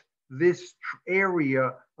that this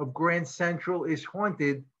area of Grand Central is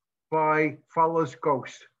haunted by Fala's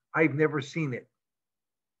ghost. I've never seen it.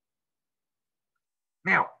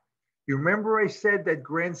 Now, you remember I said that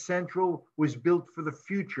Grand Central was built for the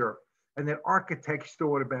future and that architects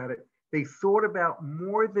thought about it. They thought about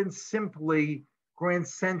more than simply Grand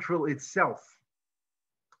Central itself.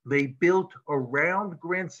 They built around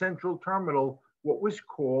Grand Central Terminal what was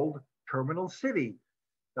called Terminal City.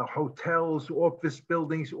 The hotels, office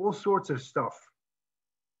buildings, all sorts of stuff.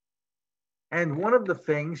 And one of the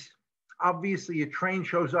things, obviously a train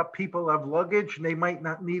shows up, people have luggage and they might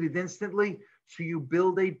not need it instantly. So you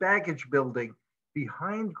build a baggage building.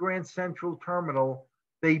 Behind Grand Central Terminal,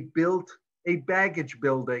 they built a baggage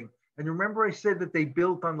building. And remember I said that they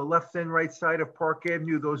built on the left and right side of Park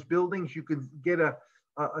Avenue, those buildings, you could get a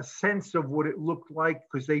sense of what it looked like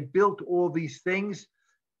because they built all these things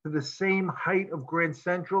to the same height of Grand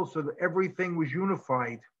Central so that everything was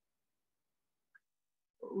unified.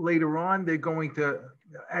 Later on, they're going to,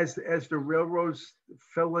 as the railroads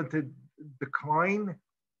fell into decline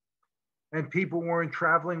and people weren't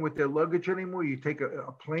traveling with their luggage anymore, you take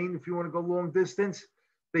a plane if you want to go long distance,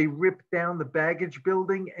 they ripped down the baggage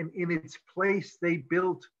building, and in its place, they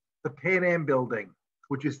built the Pan Am building,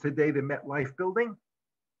 which is today the MetLife building.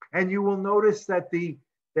 And you will notice that the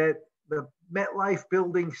MetLife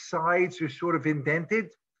building sides are sort of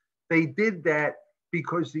indented. They did that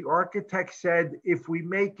because the architect said, if we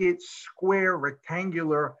make it square,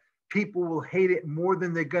 rectangular, people will hate it more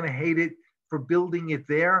than they're going to hate it for building it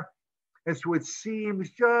there. And so it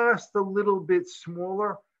seems just a little bit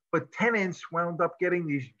smaller, but tenants wound up getting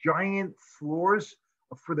these giant floors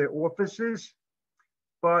for their offices.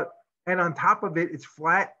 And on top of it, it's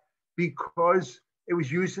flat because it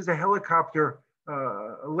was used as a helicopter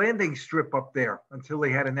landing strip up there until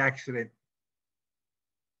they had an accident.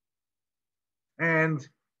 And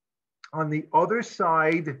on the other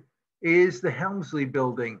side is the Helmsley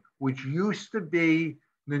building, which used to be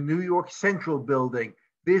the New York Central building.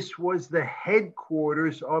 This was the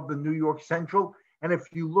headquarters of the New York Central. And if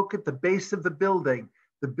you look at the base of the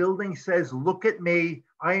building says, look at me,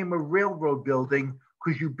 I am a railroad building,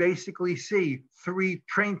 because you basically see 3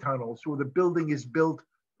 train tunnels, or the building is built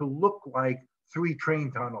to look like 3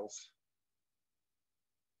 train tunnels.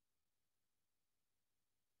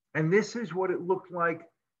 And this is what it looked like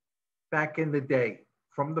back in the day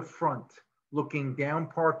from the front. Looking down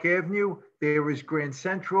Park Avenue, there is Grand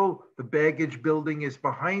Central, the baggage building is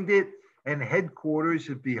behind it, and headquarters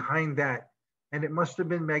is behind that. And it must have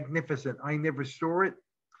been magnificent. I never saw it.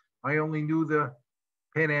 I only knew the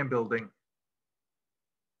Pan Am building.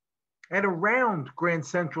 And around Grand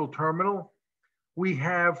Central Terminal, we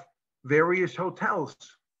have various hotels.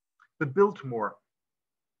 The Biltmore.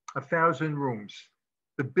 1,000 rooms.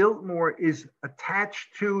 The Biltmore is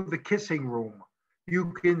attached to the kissing room.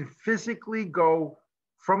 You can physically go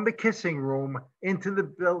from the kissing room into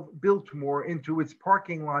the Biltmore, into its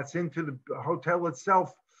parking lots, into the hotel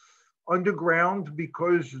itself, underground,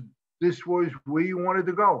 because this was where you wanted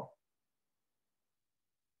to go.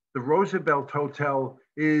 The Roosevelt Hotel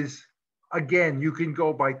is, again, you can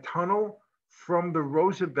go by tunnel from the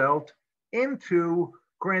Roosevelt into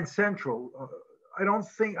Grand Central. I don't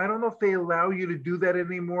know if they allow you to do that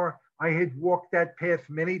anymore. I had walked that path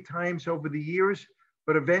many times over the years,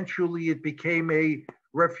 but eventually it became a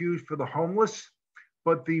refuge for the homeless.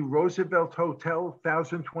 But the Roosevelt Hotel,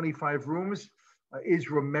 1,025 rooms,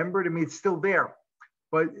 is remembered. I mean, it's still there.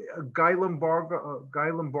 But Guy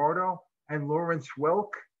Lombardo and Lawrence Welk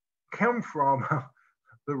come from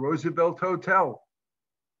the Roosevelt Hotel.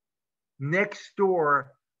 Next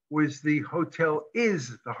door was the Hotel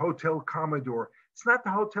Commodore. It's not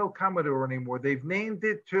the Hotel Commodore anymore. They've named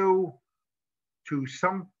it to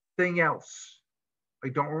something else. I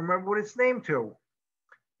don't remember what it's named to.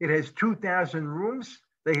 It has 2,000 rooms.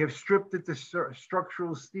 They have stripped it to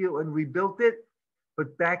structural steel and rebuilt it.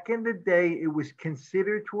 But back in the day, it was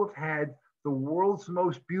considered to have had the world's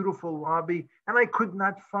most beautiful lobby, and I could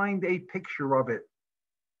not find a picture of it.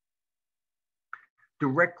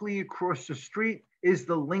 Directly across the street is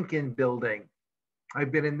the Lincoln Building.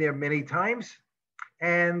 I've been in there many times.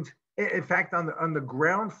 And in fact, on the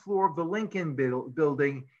ground floor of the Lincoln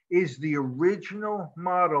Building is the original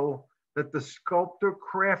model that the sculptor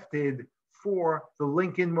crafted for the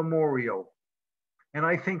Lincoln Memorial. And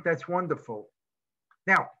I think that's wonderful.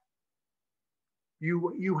 Now,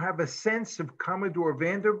 you have a sense of Commodore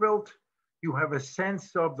Vanderbilt. You have a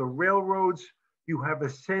sense of the railroads. You have a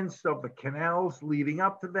sense of the canals leading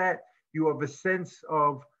up to that. You have a sense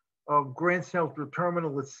of Grand Central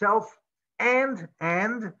Terminal itself. And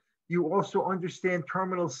you also understand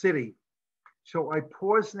Terminal City. So I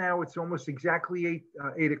pause now. It's almost exactly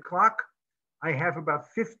 8 o'clock. I have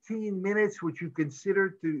about 15 minutes, which you consider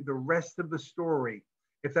to the rest of the story,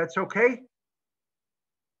 if that's okay.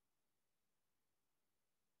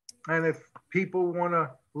 And if people want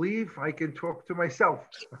to leave, I can talk to myself.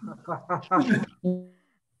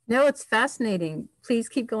 No, it's fascinating. Please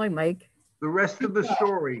keep going, Mike. The rest of the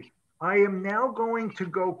story. I am now going to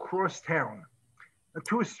go cross town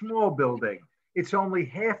to a small building. It's only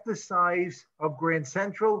half the size of Grand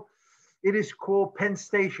Central. It is called Penn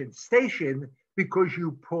Station. Station because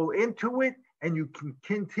you pull into it and you can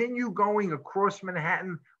continue going across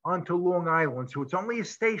Manhattan onto Long Island. So it's only a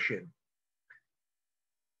station.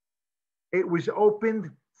 It was opened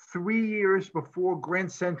 3 years before Grand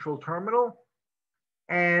Central Terminal,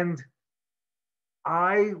 and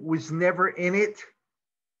I was never in it.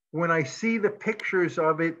 When I see the pictures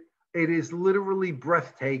of it, it is literally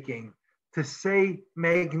breathtaking. To say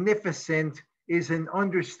magnificent is an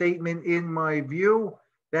understatement in my view.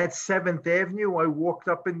 That's 7th Avenue. I walked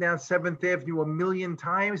up and down 7th Avenue a million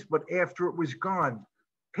times, but after it was gone.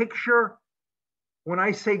 Picture, when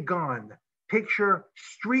I say gone, picture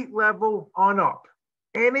street level on up.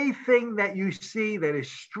 Anything that you see that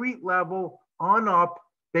is street level on up,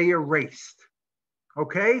 they erased.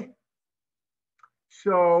 Okay?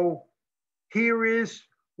 So here is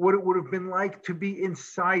what it would have been like to be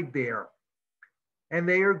inside there. And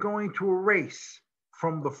they are going to erase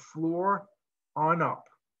from the floor on up.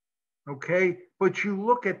 Okay? But you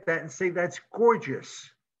look at that and say, that's gorgeous.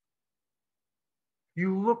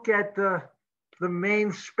 You look at the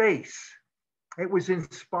main space. It was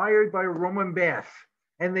inspired by a Roman bath,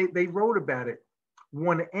 and they wrote about it.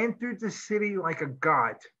 One entered the city like a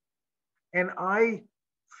god. And I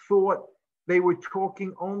thought they were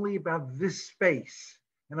talking only about this space.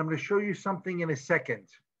 And I'm going to show you something in a second.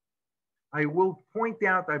 I will point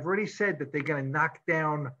out, I've already said that they're going to knock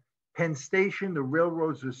down Penn Station. The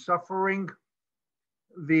railroads are suffering.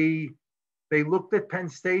 They looked at Penn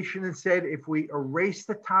Station and said, if we erase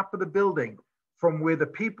the top of the building from where the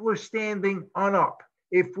people are standing on up,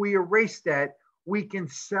 if we erase that, we can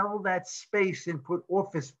sell that space and put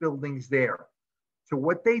office buildings there. So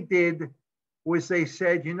what they did was they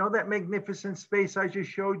said, you know that magnificent space I just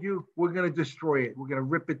showed you? We're going to destroy it. We're going to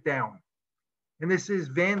rip it down. And this is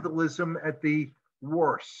vandalism at the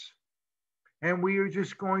worst. And we are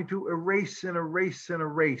just going to erase and erase and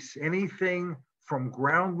erase anything from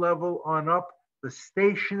ground level on up. The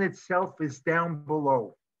station itself is down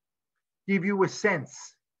below. Give you a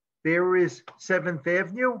sense. There is 7th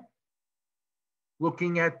Avenue,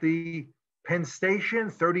 looking at the Penn Station,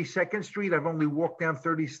 32nd Street. I've only walked down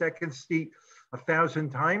 32nd Street 1,000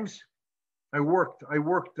 times. I worked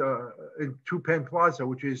in 2 Penn Plaza,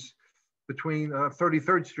 which is between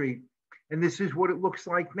 33rd Street. And this is what it looks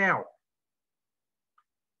like now.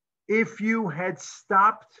 If you had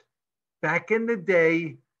stopped back in the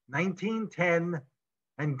day, 1910,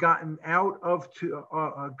 and gotten out of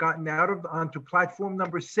onto platform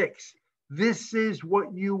number 6, this is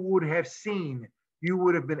what you would have seen. You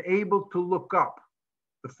would have been able to look up.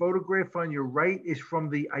 The photograph on your right is from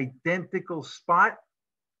the identical spot.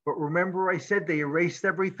 But remember I said they erased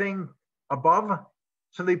everything above?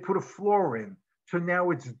 So they put a floor in. So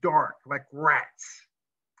now it's dark, like rats.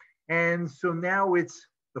 And so now it's,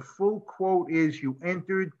 the full quote is, you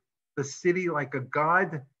entered the city like a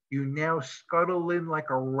god, you now scuttle in like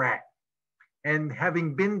a rat. And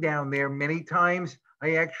having been down there many times,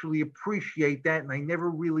 I actually appreciate that. And I never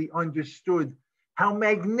really understood how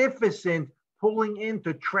magnificent pulling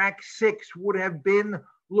into track 6 would have been,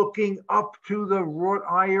 looking up to the wrought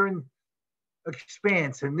iron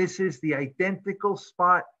expanse. And this is the identical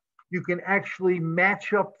spot. You can actually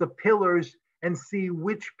match up the pillars and see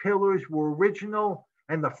which pillars were original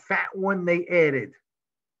and the fat one they added.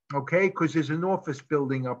 Okay, because there's an office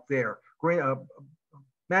building up there.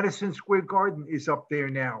 Madison Square Garden is up there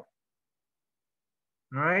now.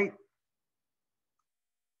 All right.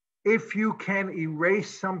 If you can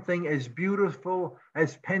erase something as beautiful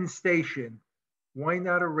as Penn Station, why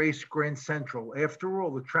not erase Grand Central? After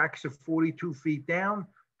all, the tracks are 42 feet down,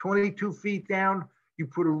 22 feet down. You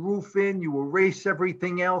put a roof in, you erase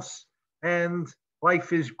everything else, and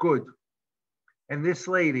life is good. And this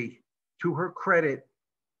lady, to her credit,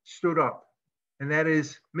 stood up, and that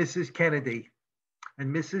is Mrs. Kennedy.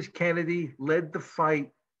 And Mrs. Kennedy led the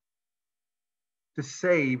fight to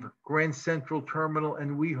save Grand Central Terminal,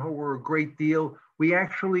 and we owe her a great deal. We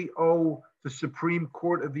actually owe the Supreme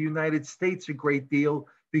Court of the United States a great deal,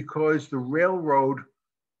 because the railroad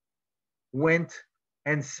went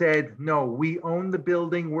and said, no, we own the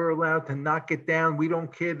building, we're allowed to knock it down. We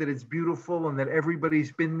don't care that it's beautiful and that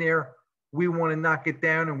everybody's been there. We want to knock it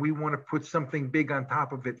down, and we want to put something big on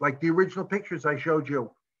top of it, like the original pictures I showed you.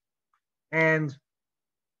 And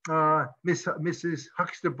Mrs.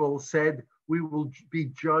 Huxtable said, we will be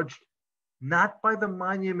judged not by the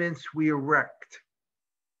monuments we erect,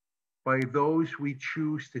 by those we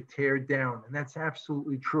choose to tear down. And that's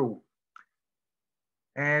absolutely true.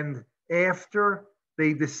 And after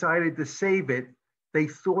they decided to save it, they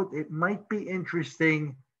thought it might be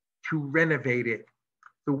interesting to renovate it.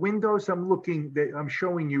 The windows I'm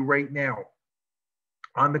showing you right now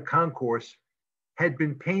on the concourse had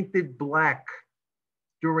been painted black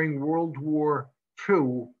during World War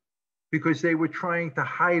II because they were trying to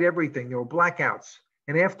hide everything. There were blackouts.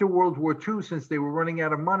 And after World War II, since they were running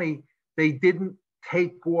out of money, they didn't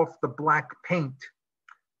take off the black paint.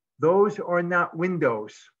 Those are not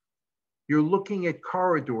windows. You're looking at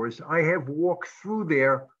corridors. I have walked through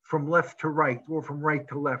there from left to right or from right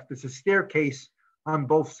to left. There's a staircase on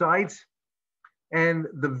both sides. And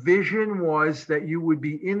the vision was that you would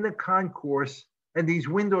be in the concourse, and these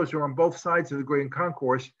windows are on both sides of the Grand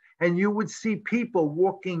Concourse, and you would see people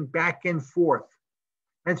walking back and forth.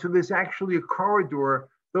 And so there's actually a corridor.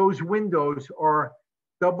 Those windows are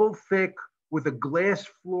double thick with a glass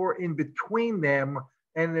floor in between them,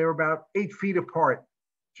 and they're about 8 feet apart.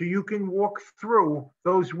 So you can walk through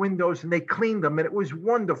those windows, and they cleaned them, and it was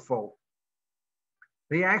wonderful.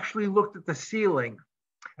 They actually looked at the ceiling,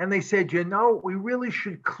 and they said, you know, we really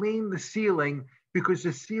should clean the ceiling because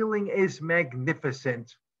the ceiling is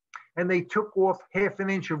magnificent. And they took off 1/2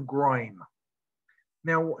 inch of grime.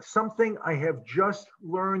 Now, something I have just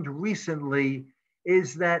learned recently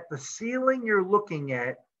is that the ceiling you're looking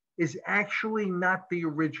at is actually not the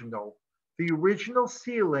original. The original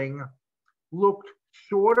ceiling looked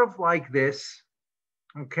sort of like this,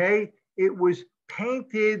 okay? It was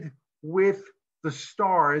painted with the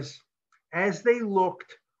stars as they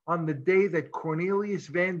looked on the day that Cornelius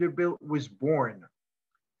Vanderbilt was born.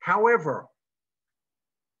 However,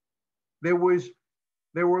 there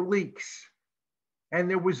were leaks, and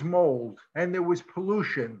there was mold, and there was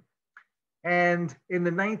pollution. And in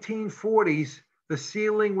the 1940s, the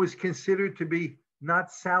ceiling was considered to be not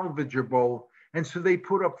salvageable. And so they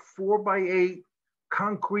put up 4x8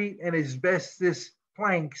 concrete and asbestos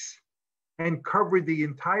planks and covered the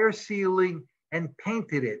entire ceiling and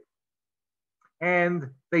painted it. And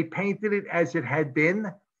they painted it as it had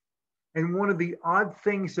been. And one of the odd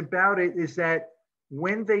things about it is that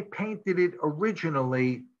when they painted it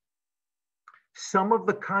originally, some of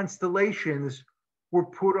the constellations were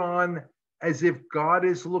put on as if God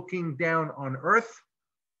is looking down on earth.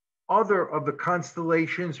 Other of the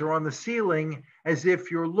constellations are on the ceiling as if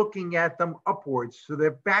you're looking at them upwards, so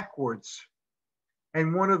they're backwards.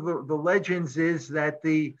 And one of the legends is that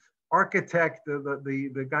the architect,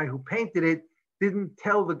 the guy who painted it, didn't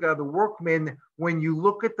tell the workmen, when you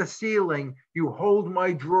look at the ceiling, you hold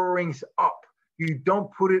my drawings up. You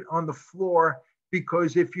don't put it on the floor,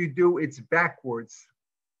 because if you do, it's backwards.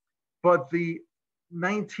 But the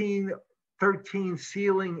 1913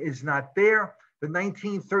 ceiling is not there. The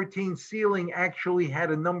 1913 ceiling actually had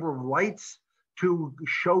a number of lights to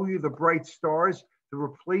show you the bright stars. The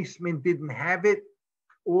replacement didn't have it.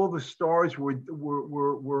 All the stars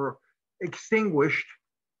were extinguished,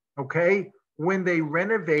 okay? When they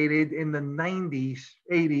renovated in the 90s,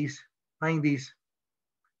 80s, 90s.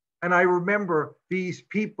 And I remember these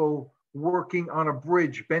people working on a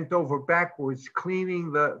bridge, bent over backwards,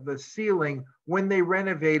 cleaning the ceiling. When they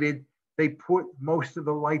renovated, they put most of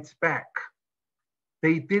the lights back.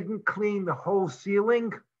 They didn't clean the whole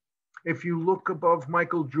ceiling. If you look above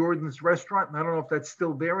Michael Jordan's restaurant, and I don't know if that's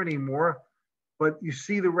still there anymore, but you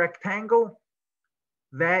see the rectangle?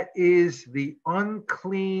 That is the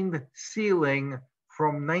uncleaned ceiling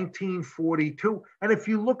from 1942. And if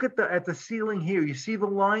you look at the ceiling here, you see the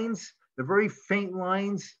lines, the very faint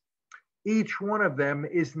lines. Each one of them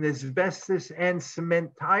is an asbestos and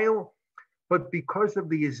cement tile, but because of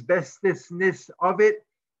the asbestosness of it,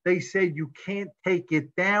 they said you can't take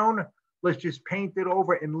it down. Let's just paint it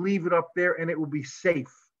over and leave it up there, and it will be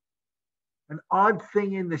safe. An odd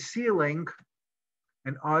thing in the ceiling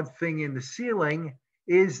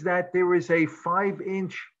is that there is a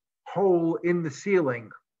 5-inch hole in the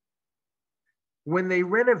ceiling. When they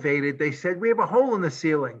renovated, they said, we have a hole in the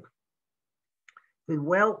ceiling. I said,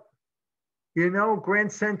 well, you know,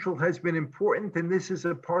 Grand Central has been important, and this is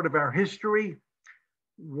a part of our history.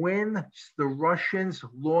 When the Russians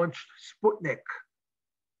launched Sputnik,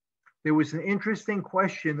 there was an interesting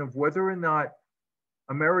question of whether or not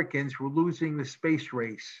Americans were losing the space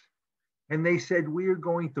race. And they said, we are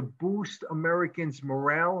going to boost Americans'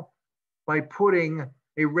 morale by putting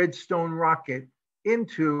a Redstone rocket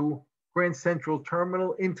into Grand Central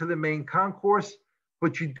Terminal, into the main concourse,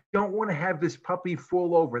 but you don't want to have this puppy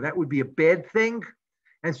fall over. That would be a bad thing.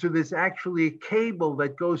 And so there's actually a cable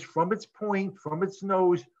that goes from its point, from its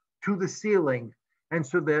nose to the ceiling. And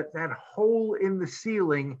so that hole in the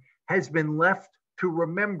ceiling has been left to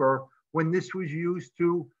remember when this was used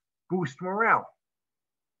to boost morale.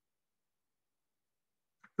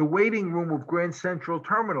 The waiting room of Grand Central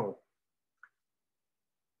Terminal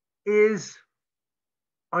is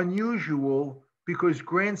unusual because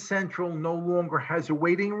Grand Central no longer has a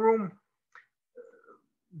waiting room.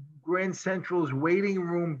 Grand Central's waiting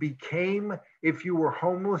room became, if you were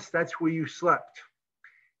homeless, that's where you slept.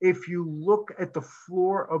 If you look at the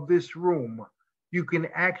floor of this room, you can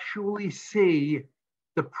actually see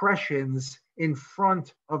depressions in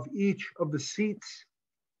front of each of the seats,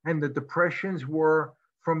 and the depressions were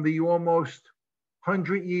from the almost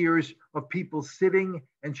 100 years of people sitting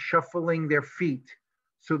and shuffling their feet.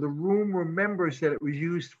 So the room remembers that it was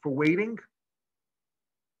used for waiting.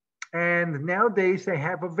 And nowadays they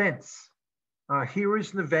have events. Here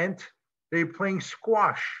is an event. They're playing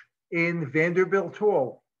squash in Vanderbilt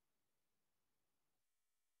Hall.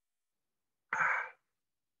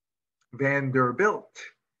 Vanderbilt,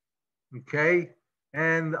 okay?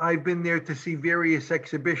 And I've been there to see various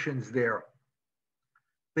exhibitions there.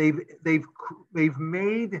 They've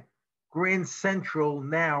made Grand Central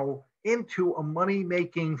now into a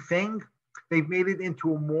money-making thing. They've made it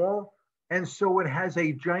into a mall. And so it has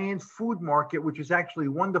a giant food market, which is actually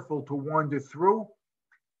wonderful to wander through.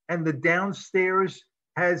 And the downstairs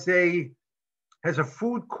has a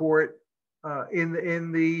food court in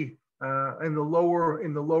the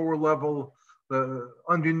lower level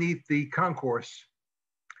underneath the concourse.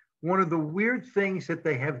 One of the weird things that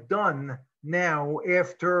they have done now,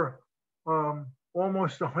 after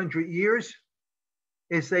almost 100 years,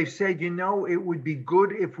 is they've said, you know, it would be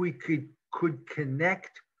good if we could connect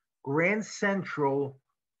Grand Central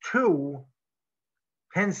to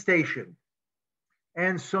Penn Station.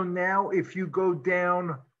 And so now if you go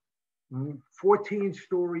down 14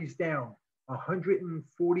 stories down,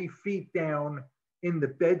 140 feet down in the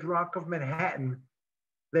bedrock of Manhattan,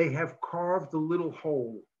 they have carved a little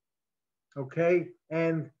hole, okay?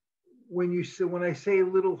 And when I say a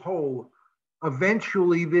little hole,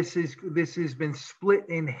 eventually this has been split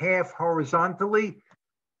in half horizontally.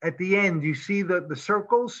 At the end, you see the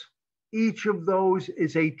circles? Each of those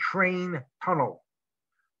is a train tunnel.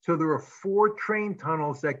 So there are 4 train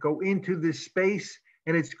tunnels that go into this space,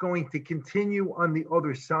 and it's going to continue on the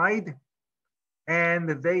other side. And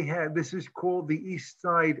this is called the East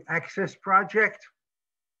Side Access Project.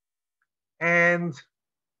 And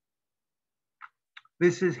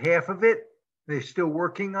this is half of it. They're still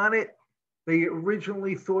working on it. They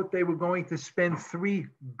originally thought they were going to spend $3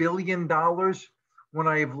 billion. When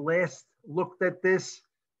I've last looked at this,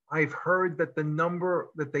 I've heard that the number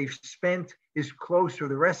that they've spent is closer.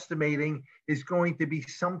 They're estimating is going to be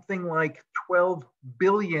something like $12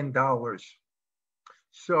 billion.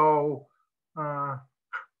 So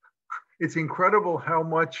it's incredible how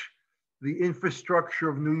much the infrastructure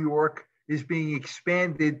of New York is being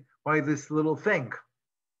expanded by this little thing.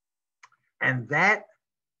 And that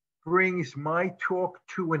brings my talk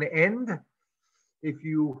to an end. If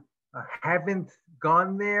you haven't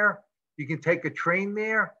gone there, you can take a train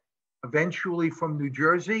there, eventually from New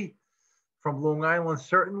Jersey, from Long Island,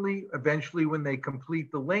 certainly, eventually when they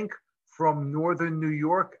complete the link, from Northern New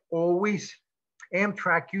York, always.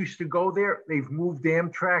 Amtrak used to go there. They've moved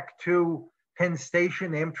Amtrak to Penn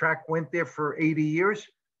Station. Amtrak went there for 80 years.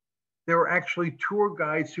 There are actually tour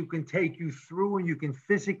guides who can take you through and you can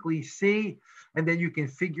physically see, and then you can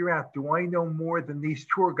figure out, do I know more than these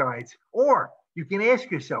tour guides? Or you can ask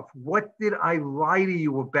yourself, what did I lie to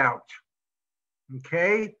you about?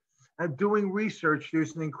 Okay? Doing research,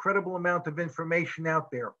 there's an incredible amount of information out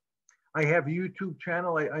there. I have a YouTube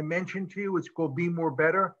channel I mentioned to you. It's called Be More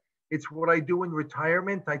Better. It's what I do in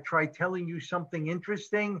retirement. I try telling you something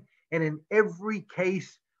interesting. And in every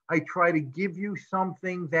case, I try to give you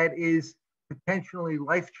something that is potentially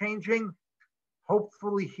life-changing.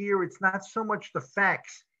 Hopefully here, it's not so much the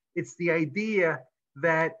facts. It's the idea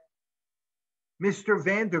that Mr.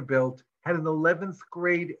 Vanderbilt had an 11th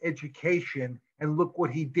grade education, and look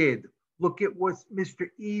what he did. Look at what Mr.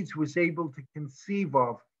 Eads was able to conceive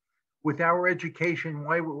of with our education.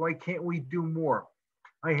 Why can't we do more?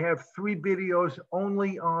 I have 3 videos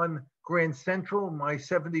only on Grand Central, my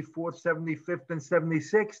 74th, 75th, and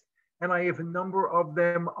 76th, and I have a number of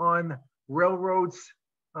them on railroads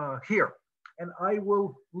here. And I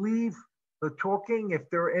will leave the talking if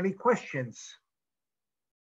there are any questions.